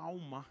tua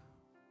alma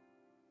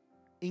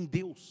em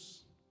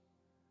Deus,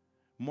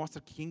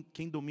 mostra que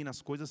quem domina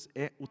as coisas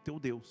é o teu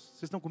Deus.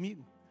 Vocês estão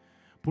comigo?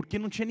 Porque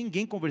não tinha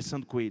ninguém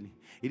conversando com ele.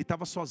 Ele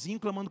estava sozinho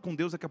clamando com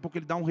Deus. Daqui a pouco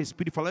ele dá um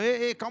respiro e fala,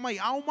 ei, calma aí,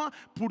 alma,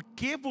 por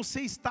que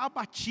você está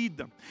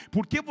abatida?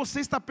 Por que você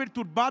está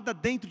perturbada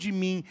dentro de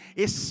mim?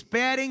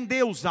 Espere em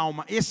Deus,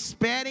 alma,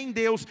 espere em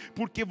Deus,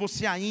 porque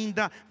você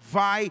ainda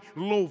vai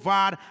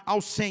louvar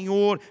ao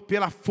Senhor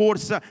pela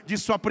força de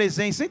sua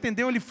presença.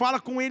 Entendeu? Ele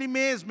fala com ele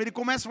mesmo, ele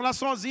começa a falar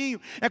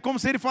sozinho. É como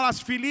se ele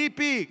falasse,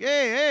 Felipe,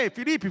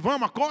 Felipe,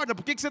 vamos, acorda,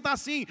 por que você está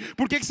assim?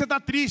 Por que você está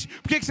triste?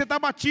 Por que você está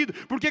abatido?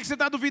 Por que você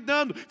está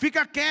duvidando?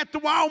 Fica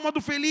quieto, alma do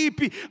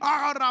Felipe,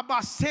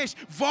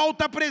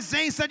 volta à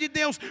presença de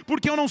Deus,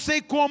 porque eu não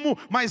sei como,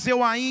 mas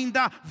eu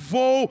ainda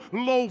vou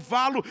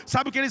louvá-lo.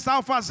 Sabe o que ele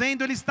estava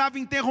fazendo? Ele estava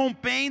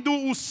interrompendo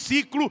o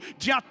ciclo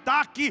de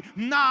ataque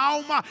na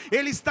alma.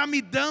 Ele está me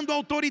dando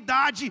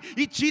autoridade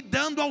e te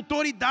dando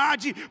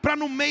autoridade para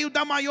no meio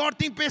da maior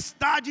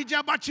tempestade de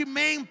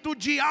abatimento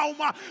de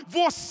alma,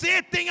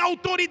 você tem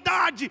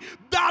autoridade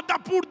dada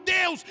por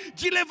Deus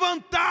de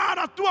levantar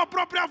a tua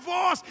própria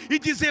voz e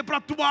dizer para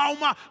a tua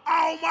alma,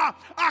 alma,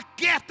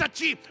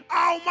 aquieta-te,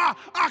 alma,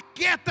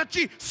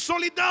 aquieta-te,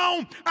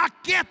 solidão,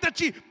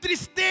 aquieta-te,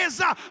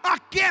 tristeza,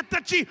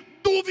 aquieta-te,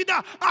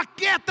 dúvida,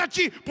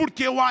 aquieta-te,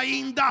 porque eu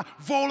ainda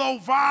vou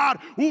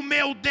louvar o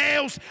meu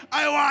Deus,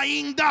 eu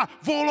ainda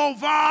vou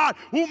louvar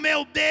o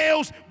meu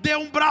Deus. Dê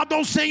um brado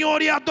ao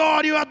Senhor e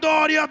adore,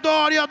 adore,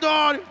 adore,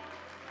 adore.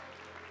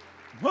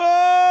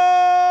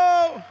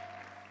 Oh!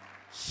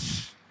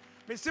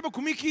 Perceba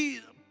comigo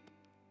que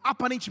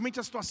aparentemente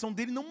a situação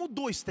dele não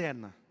mudou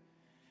externa,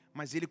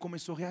 mas ele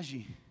começou a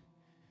reagir.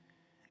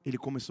 Ele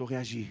começou a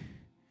reagir.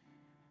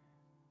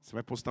 Você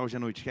vai postar hoje à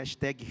noite,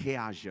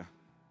 #reaja.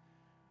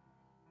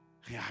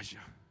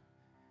 Reaja.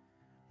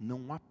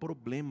 Não há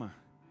problema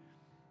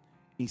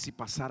em se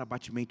passar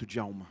abatimento de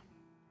alma.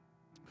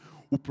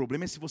 O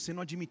problema é se você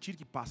não admitir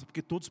que passa,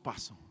 porque todos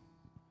passam.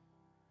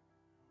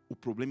 O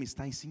problema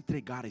está em se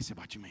entregar a esse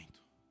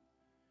abatimento.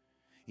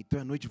 Então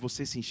é noite de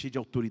você se encher de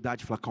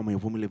autoridade e falar, calma aí, eu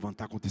vou me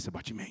levantar contra esse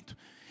abatimento.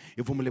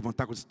 Eu vou me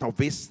levantar contra isso.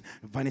 Talvez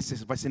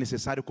vai ser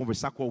necessário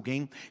conversar com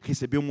alguém,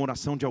 receber uma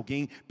oração de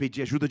alguém,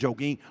 pedir ajuda de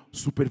alguém,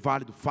 super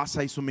válido,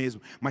 faça isso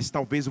mesmo. Mas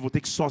talvez eu vou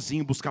ter que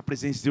sozinho buscar a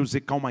presença de Deus e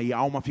dizer, calma aí, a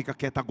alma fica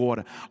quieta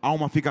agora.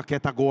 Alma fica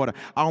quieta agora.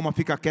 Alma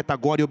fica quieta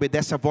agora e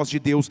obedece a voz de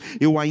Deus.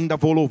 Eu ainda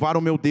vou louvar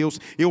o meu Deus.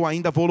 Eu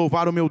ainda vou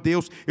louvar o meu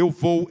Deus. Eu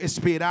vou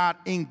esperar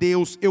em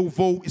Deus. Eu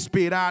vou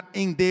esperar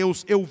em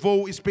Deus. Eu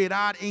vou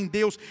esperar em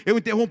Deus. Eu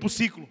interrompo o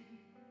ciclo.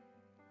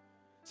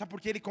 Sabe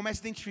por que ele começa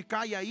a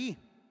identificar e aí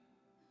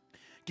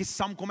que esse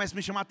salmo começa a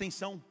me chamar a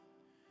atenção?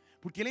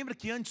 Porque lembra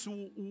que antes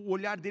o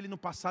olhar dele no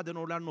passado era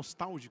um olhar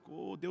nostálgico.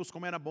 Oh Deus,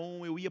 como era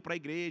bom, eu ia para a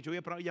igreja,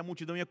 e a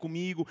multidão ia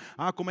comigo.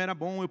 Ah, como era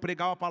bom, eu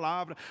pregava a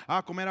palavra.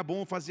 Ah, como era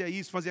bom, eu fazia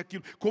isso, fazia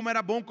aquilo. Como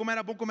era bom, como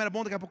era bom, como era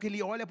bom. Daqui a pouco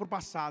ele olha para o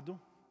passado,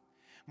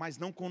 mas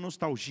não com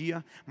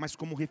nostalgia, mas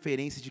como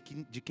referência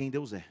de quem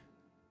Deus é.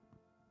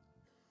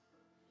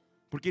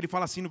 Porque ele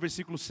fala assim no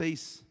versículo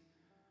 6,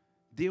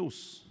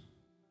 Deus,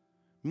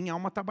 minha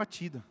alma está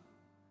abatida,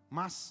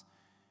 mas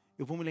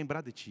eu vou me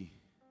lembrar de Ti,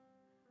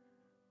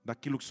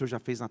 daquilo que o Senhor já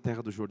fez na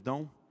terra do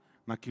Jordão,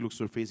 naquilo que o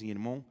Senhor fez em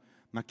Hermon,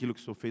 naquilo que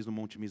o Senhor fez no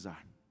Monte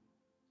Mizar.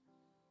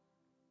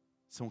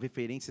 São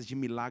referências de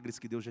milagres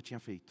que Deus já tinha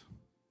feito.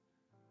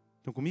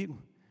 Estão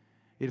comigo?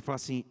 Ele fala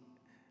assim,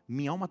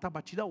 minha alma está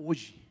abatida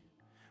hoje,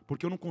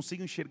 porque eu não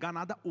consigo enxergar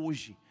nada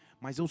hoje,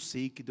 mas eu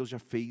sei que Deus já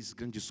fez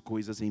grandes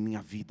coisas em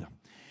minha vida.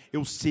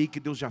 Eu sei que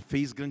Deus já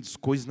fez grandes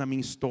coisas na minha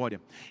história.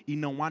 E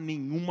não há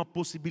nenhuma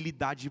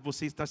possibilidade de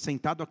você estar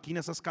sentado aqui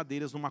nessas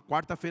cadeiras numa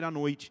quarta-feira à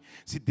noite,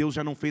 se Deus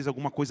já não fez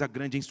alguma coisa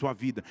grande em sua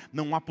vida.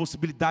 Não há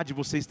possibilidade de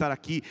você estar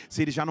aqui,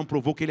 se Ele já não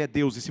provou que Ele é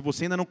Deus. E se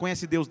você ainda não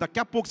conhece Deus, daqui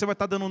a pouco você vai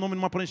estar dando um nome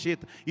numa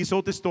prancheta. Isso é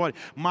outra história.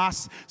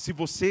 Mas se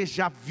você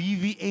já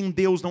vive em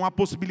Deus, não há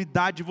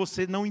possibilidade de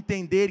você não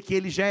entender que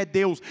Ele já é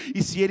Deus.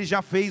 E se Ele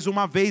já fez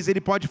uma vez,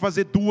 Ele pode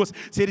fazer duas.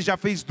 Se Ele já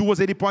fez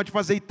duas, Ele pode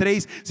fazer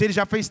três. Se Ele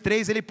já fez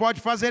três, Ele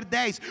pode fazer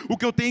 10. O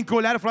que eu tenho que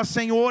olhar é falar,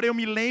 Senhor, eu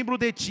me lembro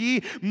de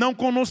Ti, não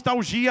com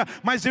nostalgia,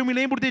 mas eu me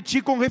lembro de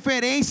Ti com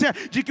referência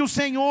de que o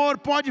Senhor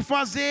pode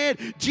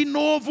fazer de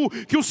novo,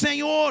 que o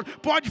Senhor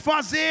pode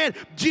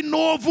fazer de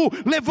novo.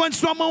 Levante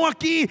sua mão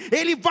aqui,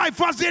 Ele vai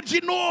fazer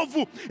de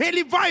novo,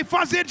 Ele vai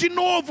fazer de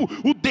novo.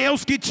 O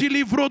Deus que te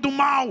livrou do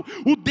mal,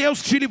 o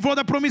Deus que te livrou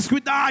da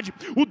promiscuidade,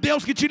 o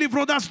Deus que te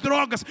livrou das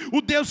drogas,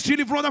 o Deus que te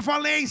livrou da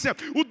falência,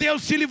 o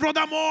Deus que te livrou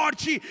da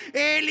morte,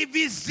 Ele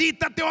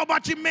visita teu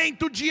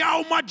abatimento de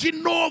alma de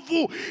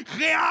novo.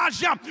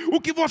 Reaja.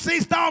 O que você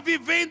estava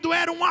vivendo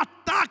era um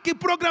ataque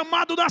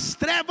programado das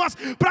trevas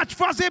para te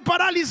fazer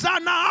paralisar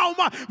na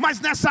alma, mas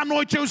nessa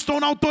noite eu estou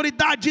na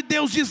autoridade de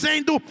Deus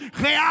dizendo,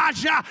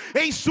 reaja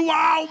em sua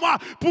alma,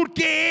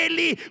 porque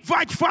Ele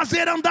vai te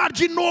fazer andar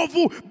de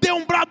novo. Dê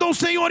um brado ao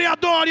Senhor e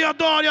adore,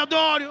 adore,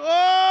 adore.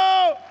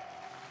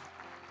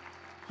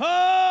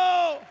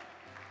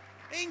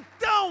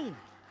 Então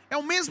é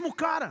o mesmo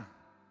cara.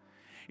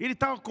 Ele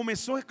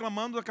começou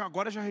reclamando,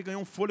 agora já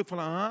reganhou um fôlego,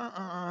 falou,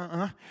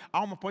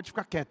 alma, pode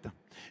ficar quieta.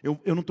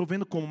 Eu não estou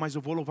vendo como, mas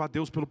eu vou louvar a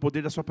Deus pelo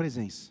poder da sua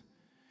presença.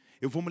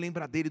 Eu vou me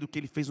lembrar dele, do que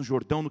ele fez no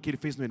Jordão, do que ele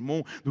fez no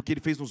Hermon, do que ele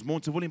fez nos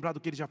montes. Eu vou lembrar do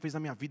que ele já fez na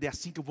minha vida. É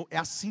assim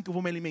que eu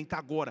vou me alimentar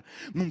agora.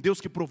 Num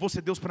Deus que provou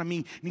ser Deus para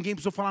mim. Ninguém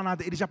precisou falar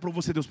nada, Ele já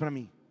provou ser Deus para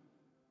mim.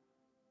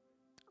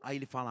 Aí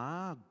ele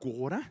fala,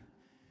 agora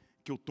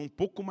que eu estou um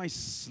pouco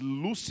mais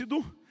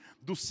lúcido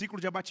do ciclo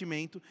de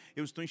abatimento,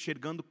 eu estou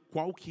enxergando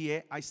qual que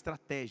é a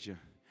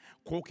estratégia,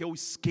 qual que é o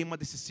esquema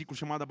desse ciclo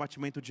chamado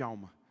abatimento de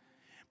alma.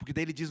 Porque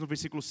daí ele diz no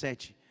versículo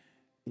 7,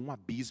 um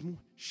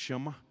abismo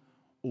chama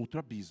outro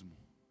abismo.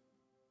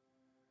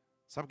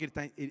 Sabe o que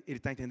ele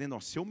está entendendo?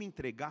 Se eu me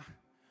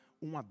entregar,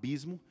 um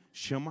abismo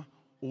chama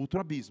outro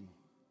abismo.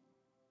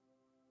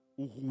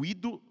 O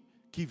ruído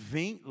que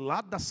vem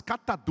lá das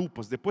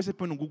catadupas, depois você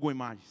põe no Google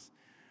Imagens,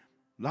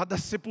 lá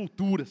das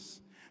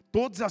sepulturas,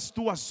 todas as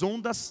tuas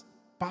ondas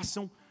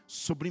passam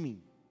sobre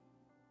mim.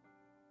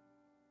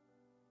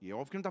 E é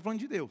óbvio que ele não está falando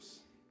de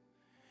Deus.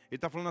 Ele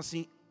está falando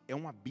assim, é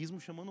um abismo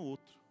chamando o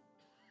outro.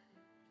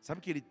 Sabe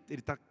o que ele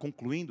está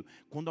concluindo?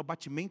 Quando o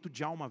abatimento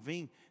de alma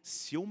vem,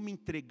 se eu me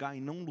entregar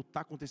e não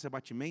lutar contra esse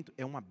abatimento,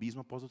 é um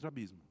abismo após outro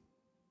abismo.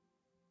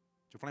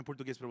 Deixa eu falar em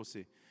português para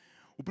você.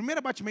 O primeiro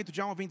abatimento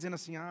de alma vem dizendo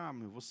assim,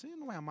 você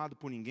não é amado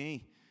por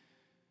ninguém.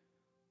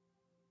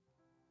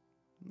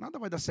 Nada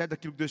vai dar certo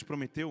daquilo que Deus te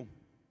prometeu.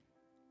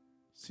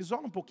 Se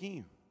isola um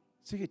pouquinho.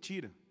 Se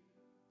retira.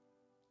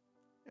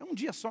 É um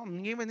dia só,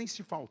 ninguém vai nem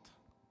sentir falta.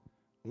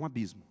 Um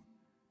abismo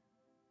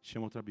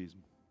chama outro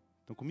abismo.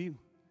 Estão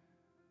comigo?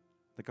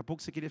 Daqui a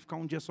pouco você queria ficar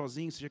um dia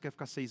sozinho, você já quer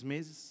ficar 6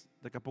 meses.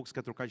 Daqui a pouco você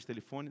quer trocar de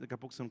telefone, daqui a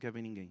pouco você não quer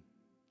ver ninguém.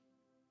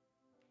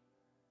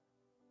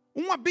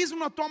 Um abismo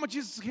na tua alma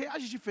diz,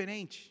 reage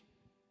diferente.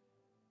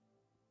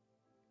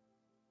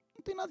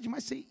 Não tem nada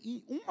demais você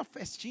ir em uma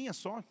festinha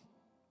só,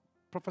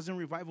 para fazer um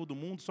revival do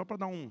mundo, só para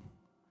dar uma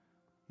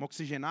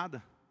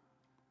oxigenada.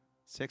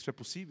 Se é que isso é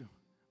possível,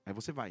 aí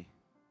você vai.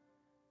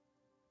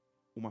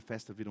 Uma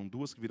festa viram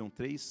 2, que viram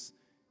 3,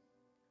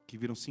 que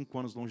viram 5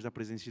 anos longe da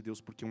presença de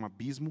Deus, porque um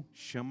abismo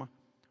chama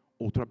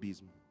outro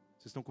abismo.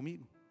 Vocês estão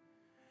comigo?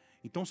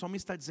 Então o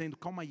salmista está dizendo,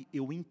 calma aí,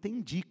 eu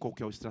entendi qual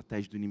que é a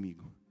estratégia do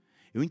inimigo.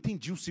 Eu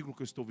entendi o ciclo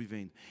que eu estou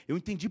vivendo. Eu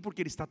entendi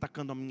porque ele está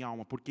atacando a minha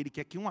alma, porque ele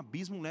quer que um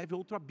abismo leve a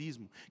outro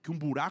abismo, que um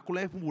buraco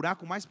leve a um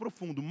buraco mais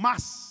profundo,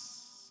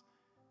 mas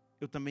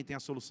eu também tenho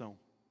a solução.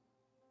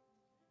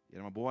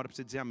 Era uma boa hora para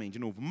você dizer amém de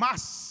novo.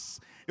 Mas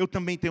eu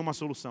também tenho uma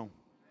solução.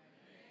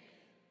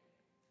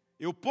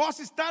 Eu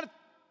posso estar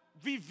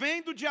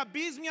vivendo de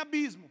abismo em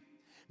abismo.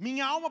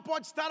 Minha alma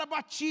pode estar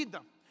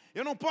abatida.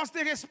 Eu não posso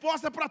ter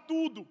resposta para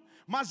tudo.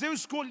 Mas eu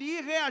escolhi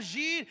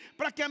reagir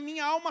para que a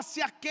minha alma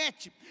se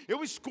aquete.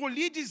 Eu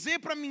escolhi dizer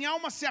para a minha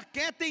alma se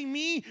aquieta em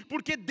mim,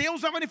 porque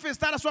Deus vai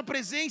manifestar a sua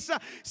presença.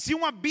 Se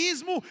um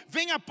abismo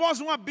vem após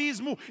um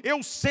abismo,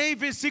 eu sei,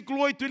 versículo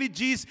 8, ele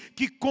diz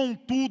que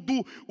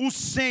contudo o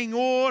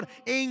Senhor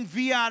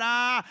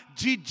enviará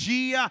de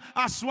dia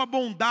a sua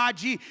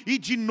bondade e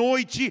de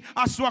noite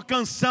a sua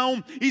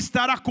canção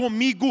estará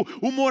comigo,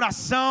 uma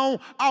oração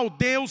ao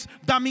Deus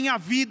da minha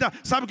vida.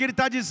 Sabe o que ele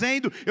está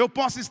dizendo? Eu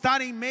posso estar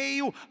em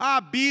meio a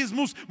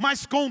abismos,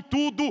 mas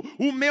contudo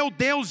o meu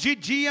Deus de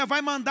dia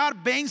vai mandar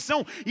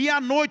bênção, e à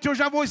noite eu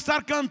já vou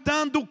estar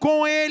cantando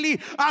com Ele,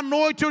 à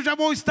noite eu já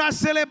vou estar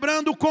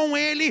celebrando com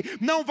Ele.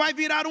 Não vai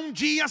virar um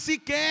dia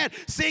sequer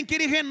sem que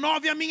Ele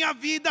renove a minha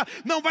vida,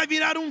 não vai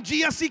virar um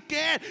dia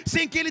sequer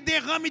sem que Ele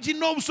derrame de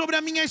novo sobre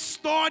a minha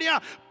história.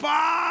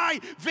 Pai,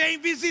 vem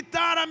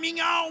visitar a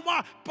minha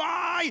alma,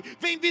 Pai,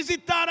 vem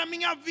visitar a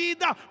minha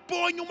vida,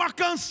 põe uma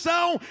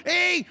canção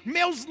em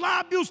meus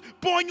lábios,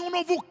 põe um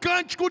novo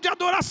cântico de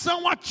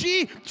adoração a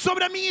Ti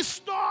sobre a minha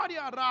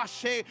história.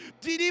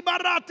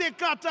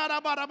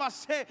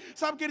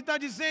 Sabe o que ele está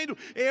dizendo?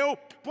 Eu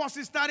posso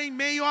estar em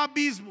meio a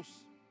abismos,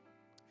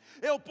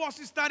 eu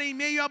posso estar em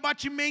meio a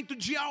abatimento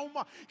de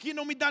alma, que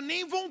não me dá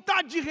nem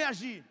vontade de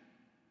reagir,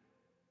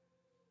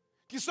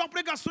 que só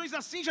pregações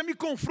assim já me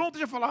confrontam,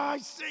 já falo, ai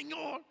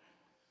Senhor,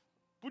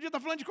 podia estar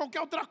falando de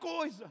qualquer outra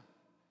coisa,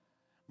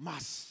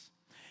 mas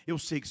eu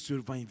sei que o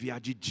Senhor vai enviar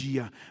de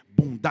dia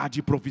bondade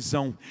e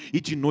provisão, e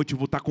de noite eu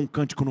vou estar com um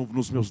cântico novo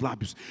nos meus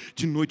lábios.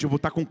 De noite eu vou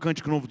estar com um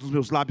cântico novo nos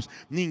meus lábios.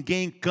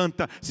 Ninguém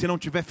canta se não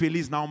estiver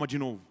feliz na alma de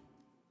novo.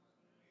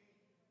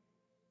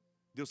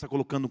 Deus está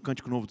colocando um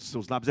cântico novo dos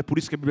seus lábios. É por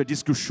isso que a Bíblia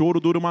diz que o choro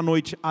dura uma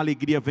noite, a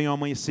alegria vem ao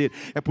amanhecer.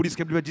 É por isso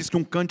que a Bíblia diz que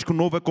um cântico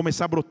novo vai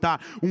começar a brotar.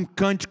 Um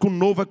cântico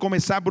novo vai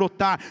começar a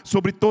brotar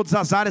sobre todas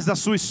as áreas da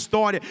sua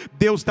história.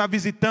 Deus está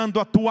visitando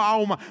a tua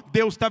alma.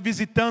 Deus está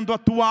visitando a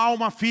tua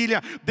alma,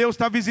 filha. Deus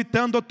está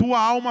visitando a tua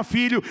alma,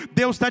 filho.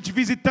 Deus está te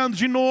visitando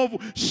de novo.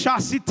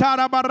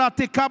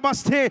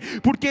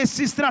 Porque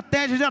essa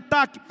estratégia de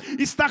ataque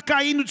está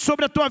caindo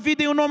sobre a tua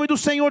vida em o nome do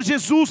Senhor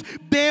Jesus.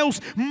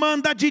 Deus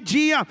manda de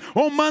dia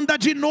ou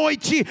manda de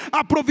noite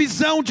a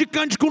provisão de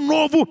cântico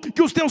novo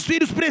que os teus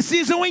filhos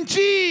precisam em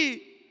ti.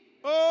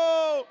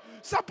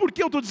 Sabe por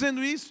que eu estou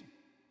dizendo isso?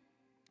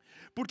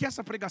 Porque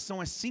essa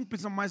pregação é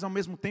simples, mas ao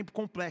mesmo tempo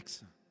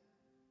complexa.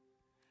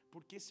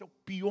 Porque esse é o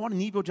pior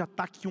nível de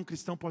ataque que um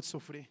cristão pode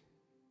sofrer.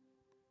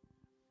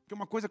 Porque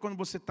uma coisa é quando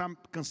você está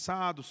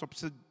cansado, só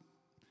precisa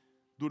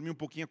dormir um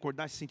pouquinho,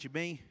 acordar e se sentir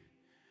bem.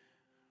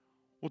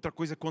 Outra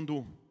coisa é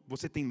quando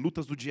você tem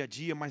lutas do dia a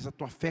dia, mas a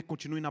tua fé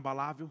continua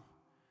inabalável.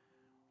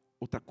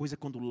 Outra coisa é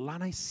quando lá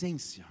na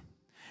essência,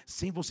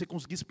 sem você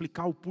conseguir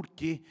explicar o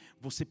porquê,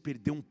 você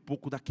perdeu um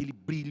pouco daquele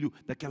brilho,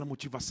 daquela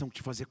motivação que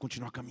te fazia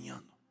continuar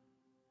caminhando.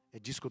 É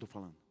disso que eu estou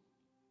falando.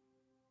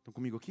 Estão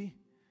comigo aqui?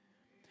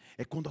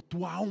 É quando a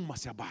tua alma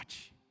se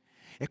abate.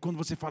 É quando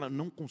você fala,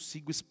 não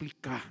consigo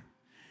explicar,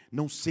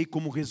 não sei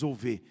como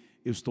resolver.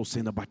 Eu estou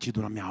sendo abatido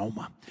na minha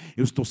alma.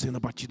 Eu estou sendo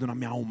abatido na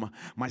minha alma.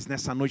 Mas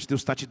nessa noite Deus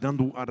está te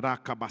dando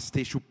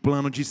o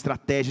plano de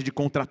estratégia de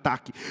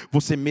contra-ataque.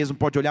 Você mesmo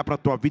pode olhar para a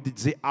tua vida e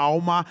dizer,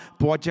 alma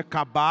pode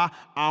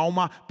acabar,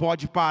 alma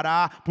pode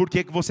parar. Por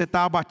que você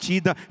está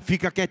abatida?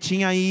 Fica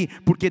quietinha aí,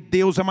 porque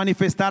Deus vai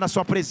manifestar a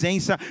sua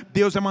presença.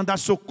 Deus vai mandar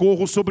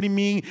socorro sobre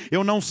mim.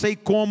 Eu não sei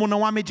como,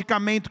 não há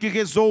medicamento que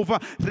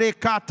resolva,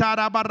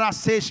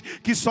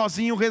 que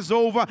sozinho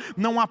resolva.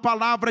 Não há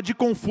palavra de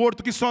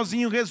conforto que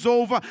sozinho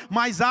resolva.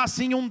 Mas há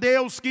sim um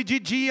Deus que de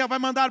dia vai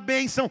mandar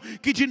bênção,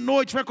 que de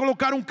noite vai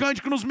colocar um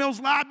cântico nos meus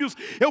lábios.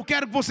 Eu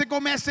quero que você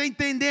comece a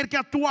entender que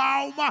a tua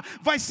alma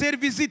vai ser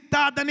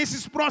visitada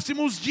nesses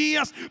próximos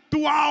dias.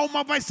 Tua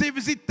alma vai ser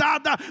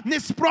visitada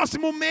nesse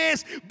próximo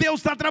mês.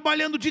 Deus está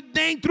trabalhando de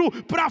dentro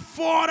para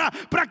fora,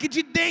 para que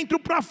de dentro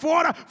para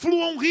fora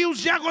fluam rios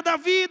de água da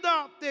vida.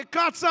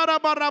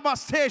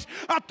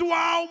 A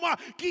tua alma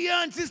que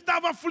antes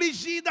estava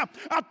afligida,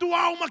 a tua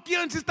alma que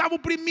antes estava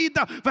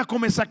oprimida, vai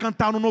começar a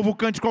cantar um novo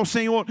cântico ao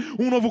Senhor,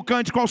 um novo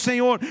cântico ao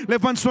Senhor.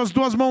 Levante suas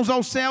duas mãos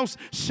aos céus.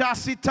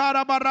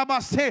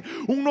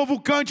 Um novo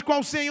cântico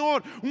ao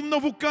Senhor, um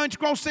novo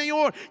cântico ao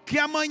Senhor. Que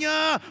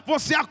amanhã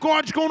você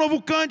acorde com um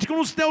novo cântico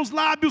nos teus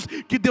lábios.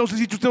 Que Deus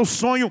visite o teu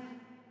sonho,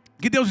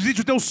 que Deus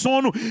visite o teu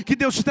sono, que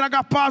Deus te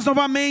traga paz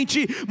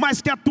novamente,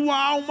 mas que a tua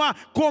alma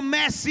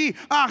comece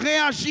a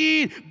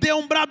reagir. Dê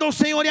um brado ao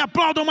Senhor e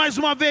aplauda mais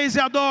uma vez e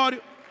adore.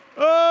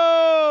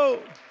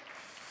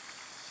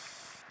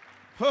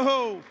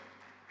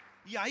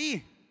 E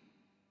aí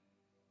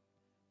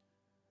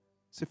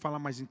você fala,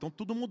 mas então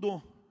tudo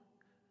mudou.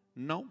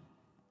 Não,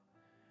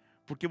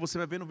 porque você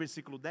vai ver no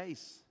versículo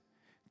 10,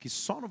 que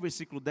só no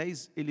versículo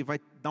 10 ele vai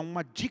dar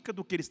uma dica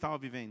do que ele estava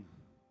vivendo.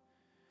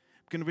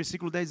 Porque no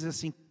versículo 10 diz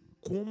assim,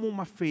 como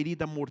uma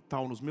ferida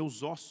mortal nos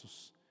meus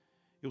ossos,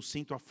 eu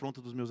sinto a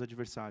afronta dos meus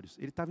adversários.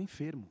 Ele estava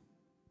enfermo,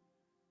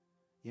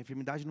 e a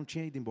enfermidade não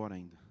tinha ido embora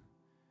ainda.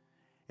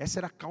 Essa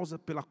era a causa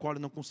pela qual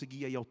ele não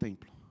conseguia ir ao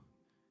templo.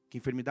 Que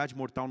enfermidade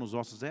mortal nos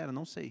ossos era?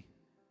 Não sei.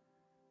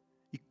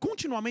 E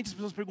continuamente as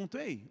pessoas perguntam,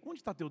 ei,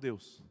 onde está teu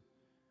Deus?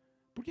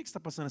 Por que você está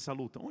passando essa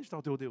luta? Onde está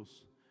o teu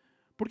Deus?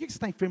 Por que você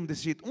está enfermo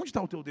desse jeito? Onde está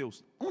o teu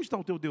Deus? Onde está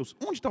o teu Deus?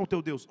 Onde está o teu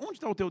Deus? Onde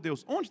está o teu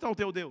Deus? Onde está o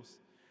teu Deus?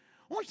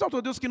 Onde está o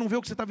teu Deus que não vê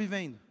o que você está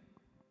vivendo?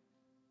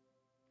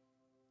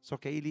 Só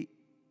que aí ele,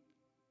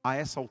 a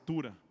essa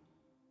altura,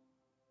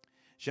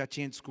 já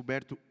tinha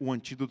descoberto o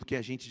antídoto que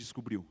a gente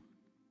descobriu.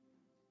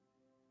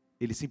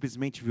 Ele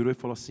simplesmente virou e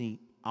falou assim: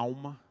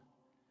 alma,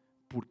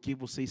 por que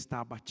você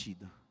está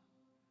abatida?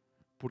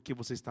 Por que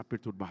você está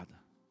perturbada?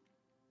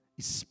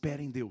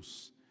 Espera em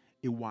Deus,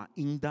 eu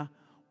ainda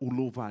o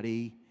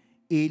louvarei.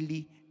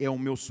 Ele é o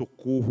meu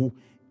socorro,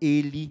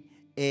 Ele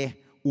é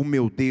o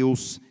meu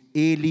Deus,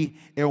 Ele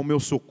é o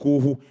meu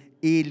socorro,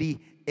 Ele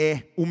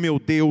é o meu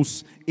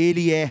Deus,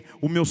 Ele é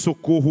o meu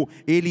socorro,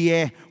 Ele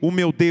é o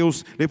meu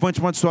Deus. Levante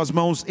uma de suas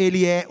mãos.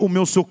 Ele é o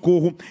meu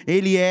socorro,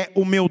 Ele é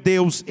o meu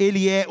Deus,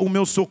 Ele é o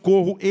meu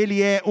socorro,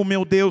 Ele é o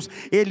meu Deus,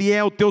 Ele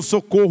é o teu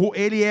socorro,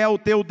 Ele é o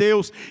teu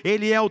Deus,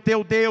 Ele é o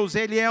teu Deus,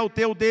 Ele é o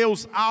teu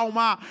Deus.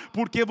 Alma,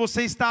 porque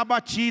você está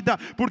abatida,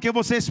 porque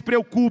você se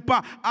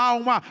preocupa.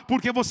 Alma,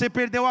 porque você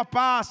perdeu a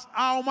paz.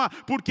 Alma,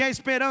 porque a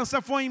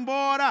esperança foi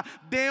embora.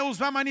 Deus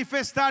vai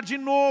manifestar de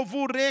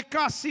novo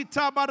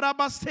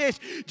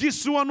de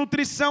sua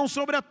nutrição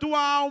sobre a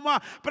tua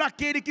alma. Para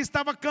aquele que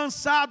estava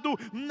cansado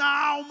na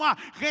alma,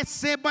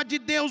 receba de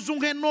Deus um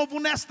renovo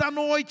nesta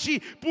noite.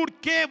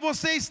 Porque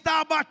você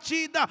está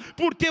abatida,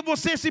 porque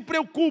você se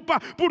preocupa,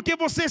 porque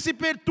você se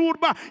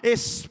perturba,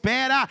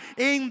 espera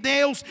em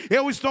Deus.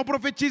 Eu estou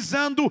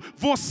profetizando,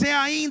 você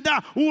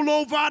ainda o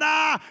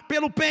louvará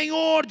pelo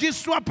penhor de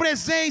sua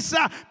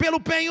presença, pelo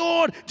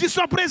penhor de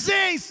sua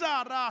presença.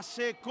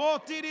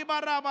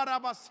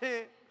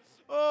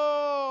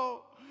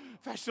 Oh,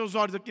 feche seus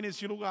olhos aqui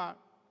neste lugar.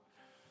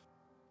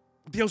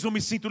 Deus, eu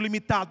me sinto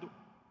limitado.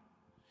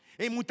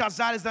 Em muitas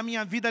áreas da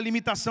minha vida a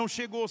limitação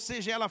chegou,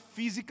 seja ela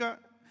física,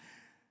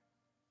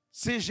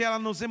 seja ela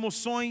nas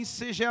emoções,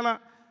 seja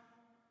ela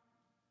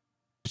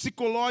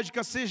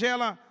psicológica, seja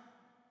ela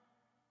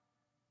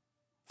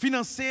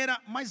financeira,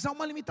 mas há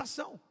uma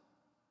limitação.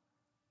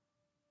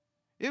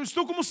 Eu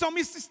estou como o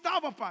salmista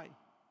estava, Pai.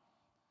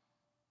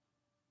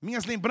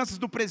 Minhas lembranças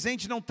do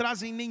presente não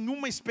trazem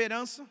nenhuma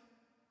esperança.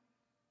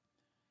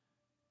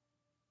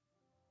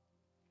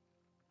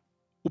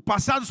 O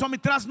passado só me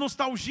traz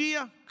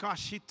nostalgia.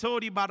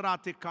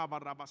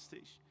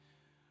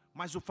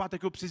 Mas o fato é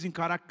que eu preciso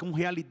encarar com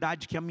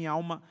realidade que a minha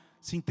alma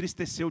se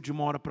entristeceu de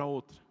uma hora para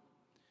outra.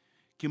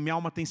 Que minha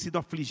alma tem sido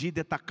afligida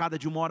e atacada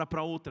de uma hora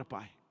para outra,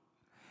 Pai.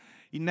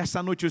 E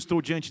nessa noite eu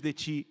estou diante de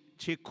Ti.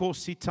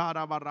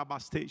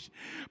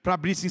 Para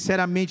abrir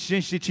sinceramente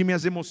diante de Ti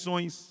minhas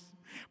emoções.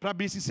 Para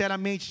abrir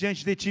sinceramente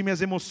diante de Ti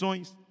minhas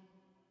emoções.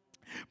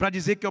 Para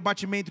dizer que o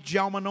batimento de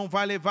alma não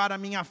vai levar a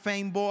minha fé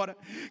embora,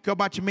 que o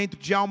batimento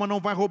de alma não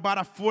vai roubar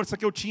a força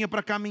que eu tinha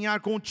para caminhar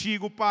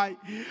contigo, Pai.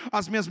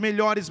 As minhas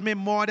melhores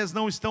memórias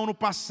não estão no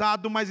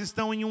passado, mas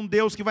estão em um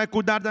Deus que vai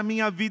cuidar da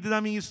minha vida e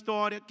da minha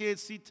história.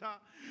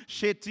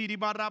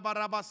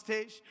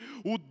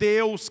 O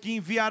Deus que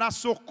enviará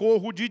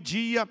socorro de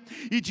dia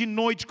e de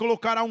noite,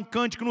 colocará um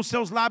cântico nos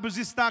seus lábios,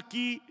 está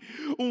aqui.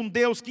 Um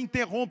Deus que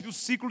interrompe o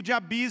ciclo de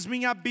abismo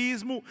em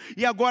abismo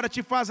e agora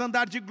te faz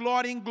andar de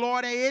glória em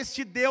glória.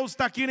 Este Deus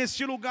está aqui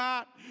neste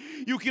lugar.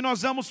 E o que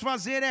nós vamos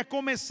fazer é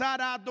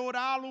começar a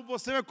adorá-lo.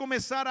 Você vai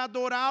começar a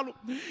adorá-lo.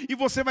 E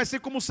você vai ser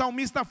como o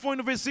salmista foi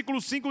no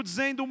versículo 5,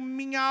 dizendo: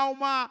 minha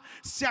alma,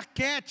 se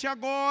aquete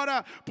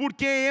agora,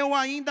 porque eu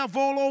ainda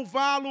vou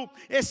louvá-lo.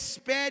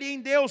 Espere em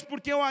Deus,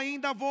 porque eu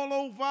ainda vou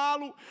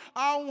louvá-lo.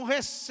 Há um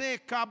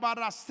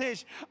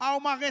há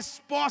uma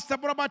resposta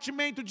para o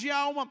abatimento de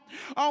alma.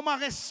 Há uma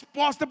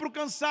resposta para o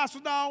cansaço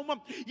da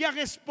alma. E a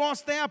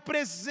resposta é a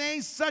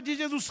presença de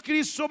Jesus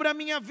Cristo sobre a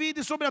minha vida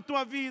e sobre a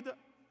tua vida.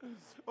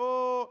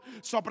 Oh,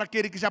 só para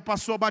aquele que já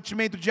passou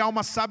abatimento de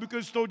alma sabe o que eu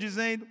estou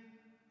dizendo.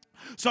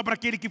 Só para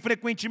aquele que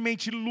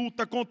frequentemente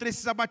luta contra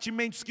esses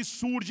abatimentos que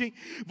surgem,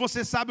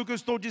 você sabe o que eu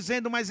estou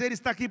dizendo, mas Ele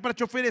está aqui para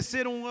te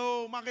oferecer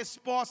uma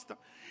resposta.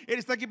 Ele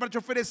está aqui para te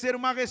oferecer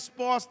uma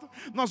resposta.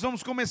 Nós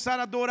vamos começar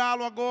a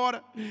adorá-lo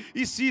agora.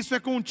 E se isso é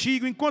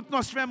contigo, enquanto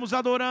nós estivermos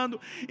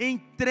adorando,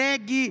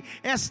 entregue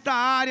esta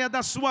área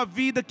da sua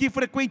vida que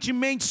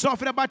frequentemente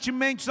sofre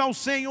abatimentos ao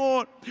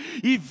Senhor.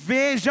 E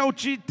veja-o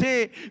te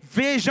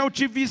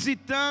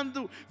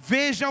visitando,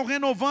 veja-o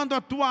renovando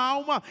a tua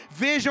alma,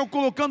 veja-o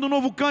colocando um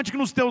novo cântico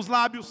nos teus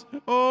lábios.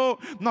 Oh,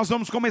 nós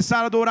vamos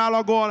começar a adorá-lo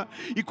agora.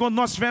 E quando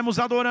nós estivermos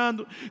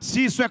adorando,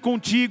 se isso é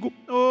contigo,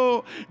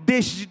 oh,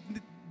 deixe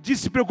de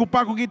se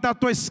preocupar com quem está à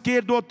tua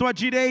esquerda ou à tua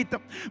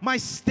direita,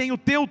 mas tem o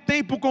teu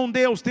tempo com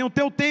Deus, tem o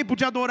teu tempo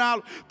de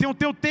adorá-lo, tem o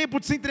teu tempo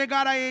de se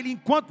entregar a Ele.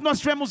 Enquanto nós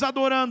estivermos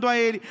adorando a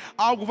Ele,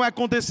 algo vai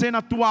acontecer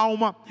na tua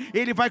alma.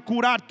 Ele vai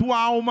curar tua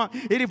alma,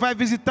 Ele vai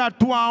visitar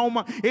tua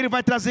alma, Ele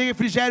vai trazer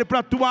refrigério para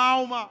a tua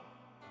alma.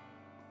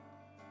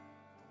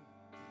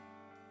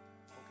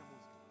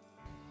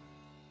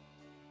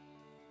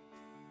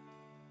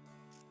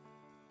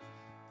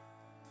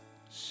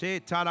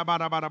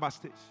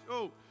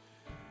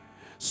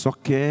 Só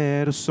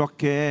quero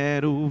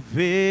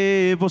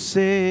ver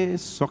você,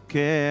 só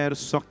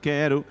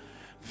quero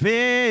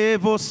ver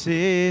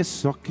você,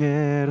 só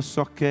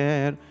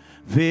quero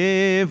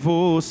ver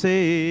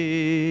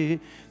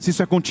você. Se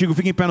isso é contigo,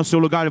 fique em pé no seu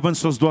lugar, levante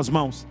suas duas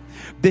mãos.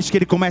 Deixe que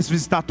Ele comece a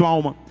visitar a tua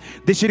alma.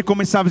 Deixe Ele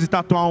começar a visitar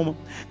a tua alma.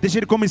 Deixe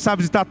Ele começar a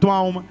visitar a tua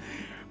alma.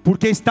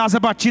 Porque estás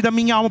abatida,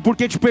 minha alma,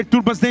 porque te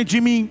perturbas dentro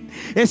de mim.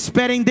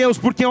 Espera em Deus,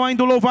 porque eu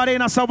ainda o louvarei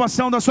na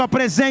salvação da sua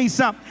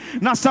presença.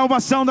 Na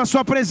salvação da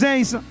sua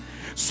presença.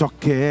 Só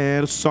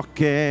quero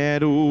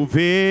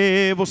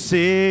ver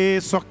você.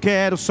 Só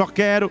quero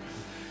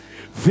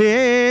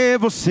ver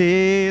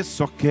você.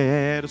 Só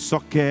quero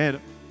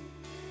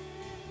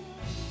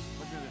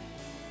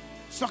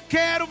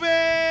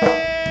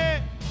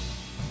ver.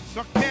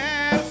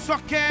 Só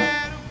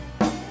quero.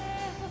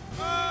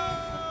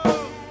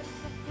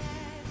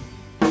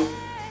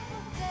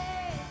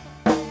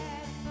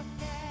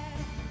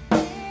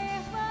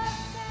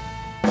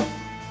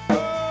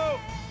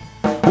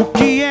 O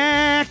que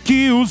é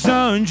que os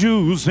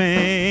anjos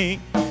vêm,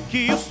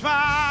 que os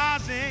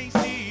fazem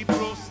se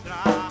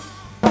prostrar?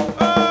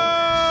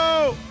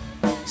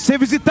 Ser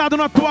visitado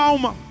na tua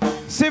alma.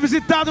 Ser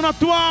visitado na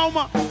tua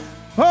alma.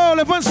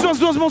 Levante suas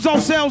duas mãos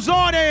aos céus.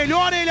 Ore a Ele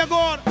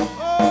agora.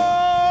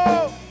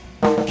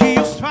 Que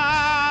os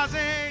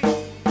fazem.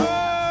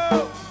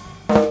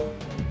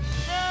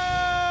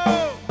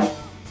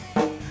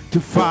 Te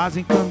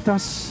fazem cantar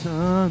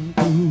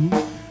santo.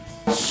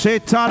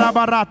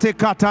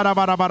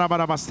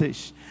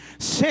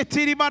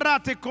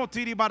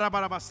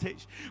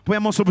 Põe a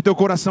mão sobre o teu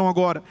coração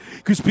agora.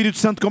 Que o Espírito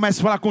Santo comece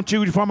a falar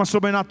contigo de forma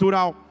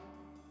sobrenatural.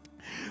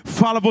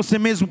 Fala você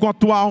mesmo com a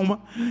tua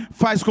alma.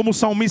 Faz como o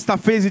salmista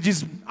fez e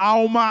diz: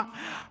 alma,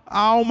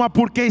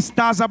 porque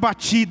estás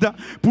abatida,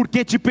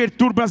 porque te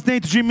perturbas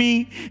dentro de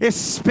mim.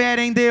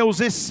 Espera em Deus.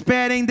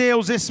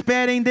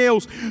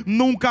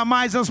 Nunca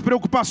mais as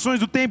preocupações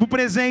do tempo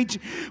presente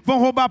vão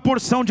roubar a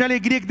porção de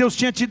alegria que Deus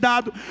tinha te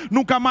dado.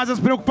 Nunca mais as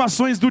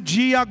preocupações do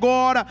dia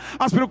agora,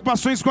 as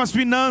preocupações com as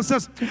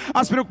finanças,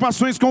 as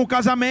preocupações com o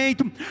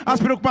casamento, as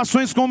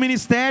preocupações com o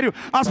ministério,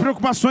 as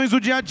preocupações do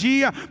dia a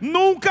dia.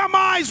 Nunca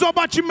mais o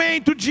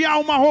abatimento de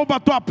alma rouba a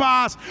tua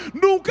paz.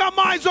 Nunca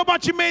mais o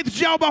abatimento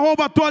de alma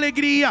rouba a tua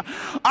alegria.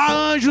 Há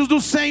anjos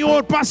do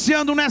Senhor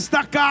passeando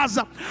nesta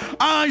casa.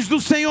 Há anjos do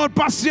Senhor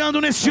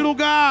passeando neste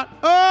lugar.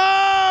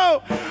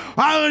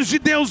 Há anjos de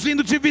Deus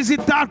vindo te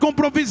visitar com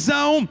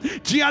provisão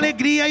de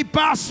alegria e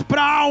paz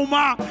para a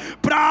alma.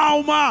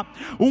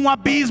 Um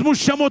abismo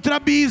chama outro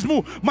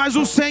abismo, mas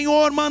o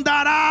Senhor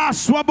mandará a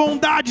sua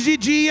bondade de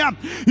dia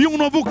e um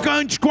novo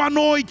cântico à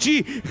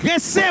noite.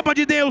 Receba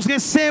de Deus,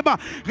 receba.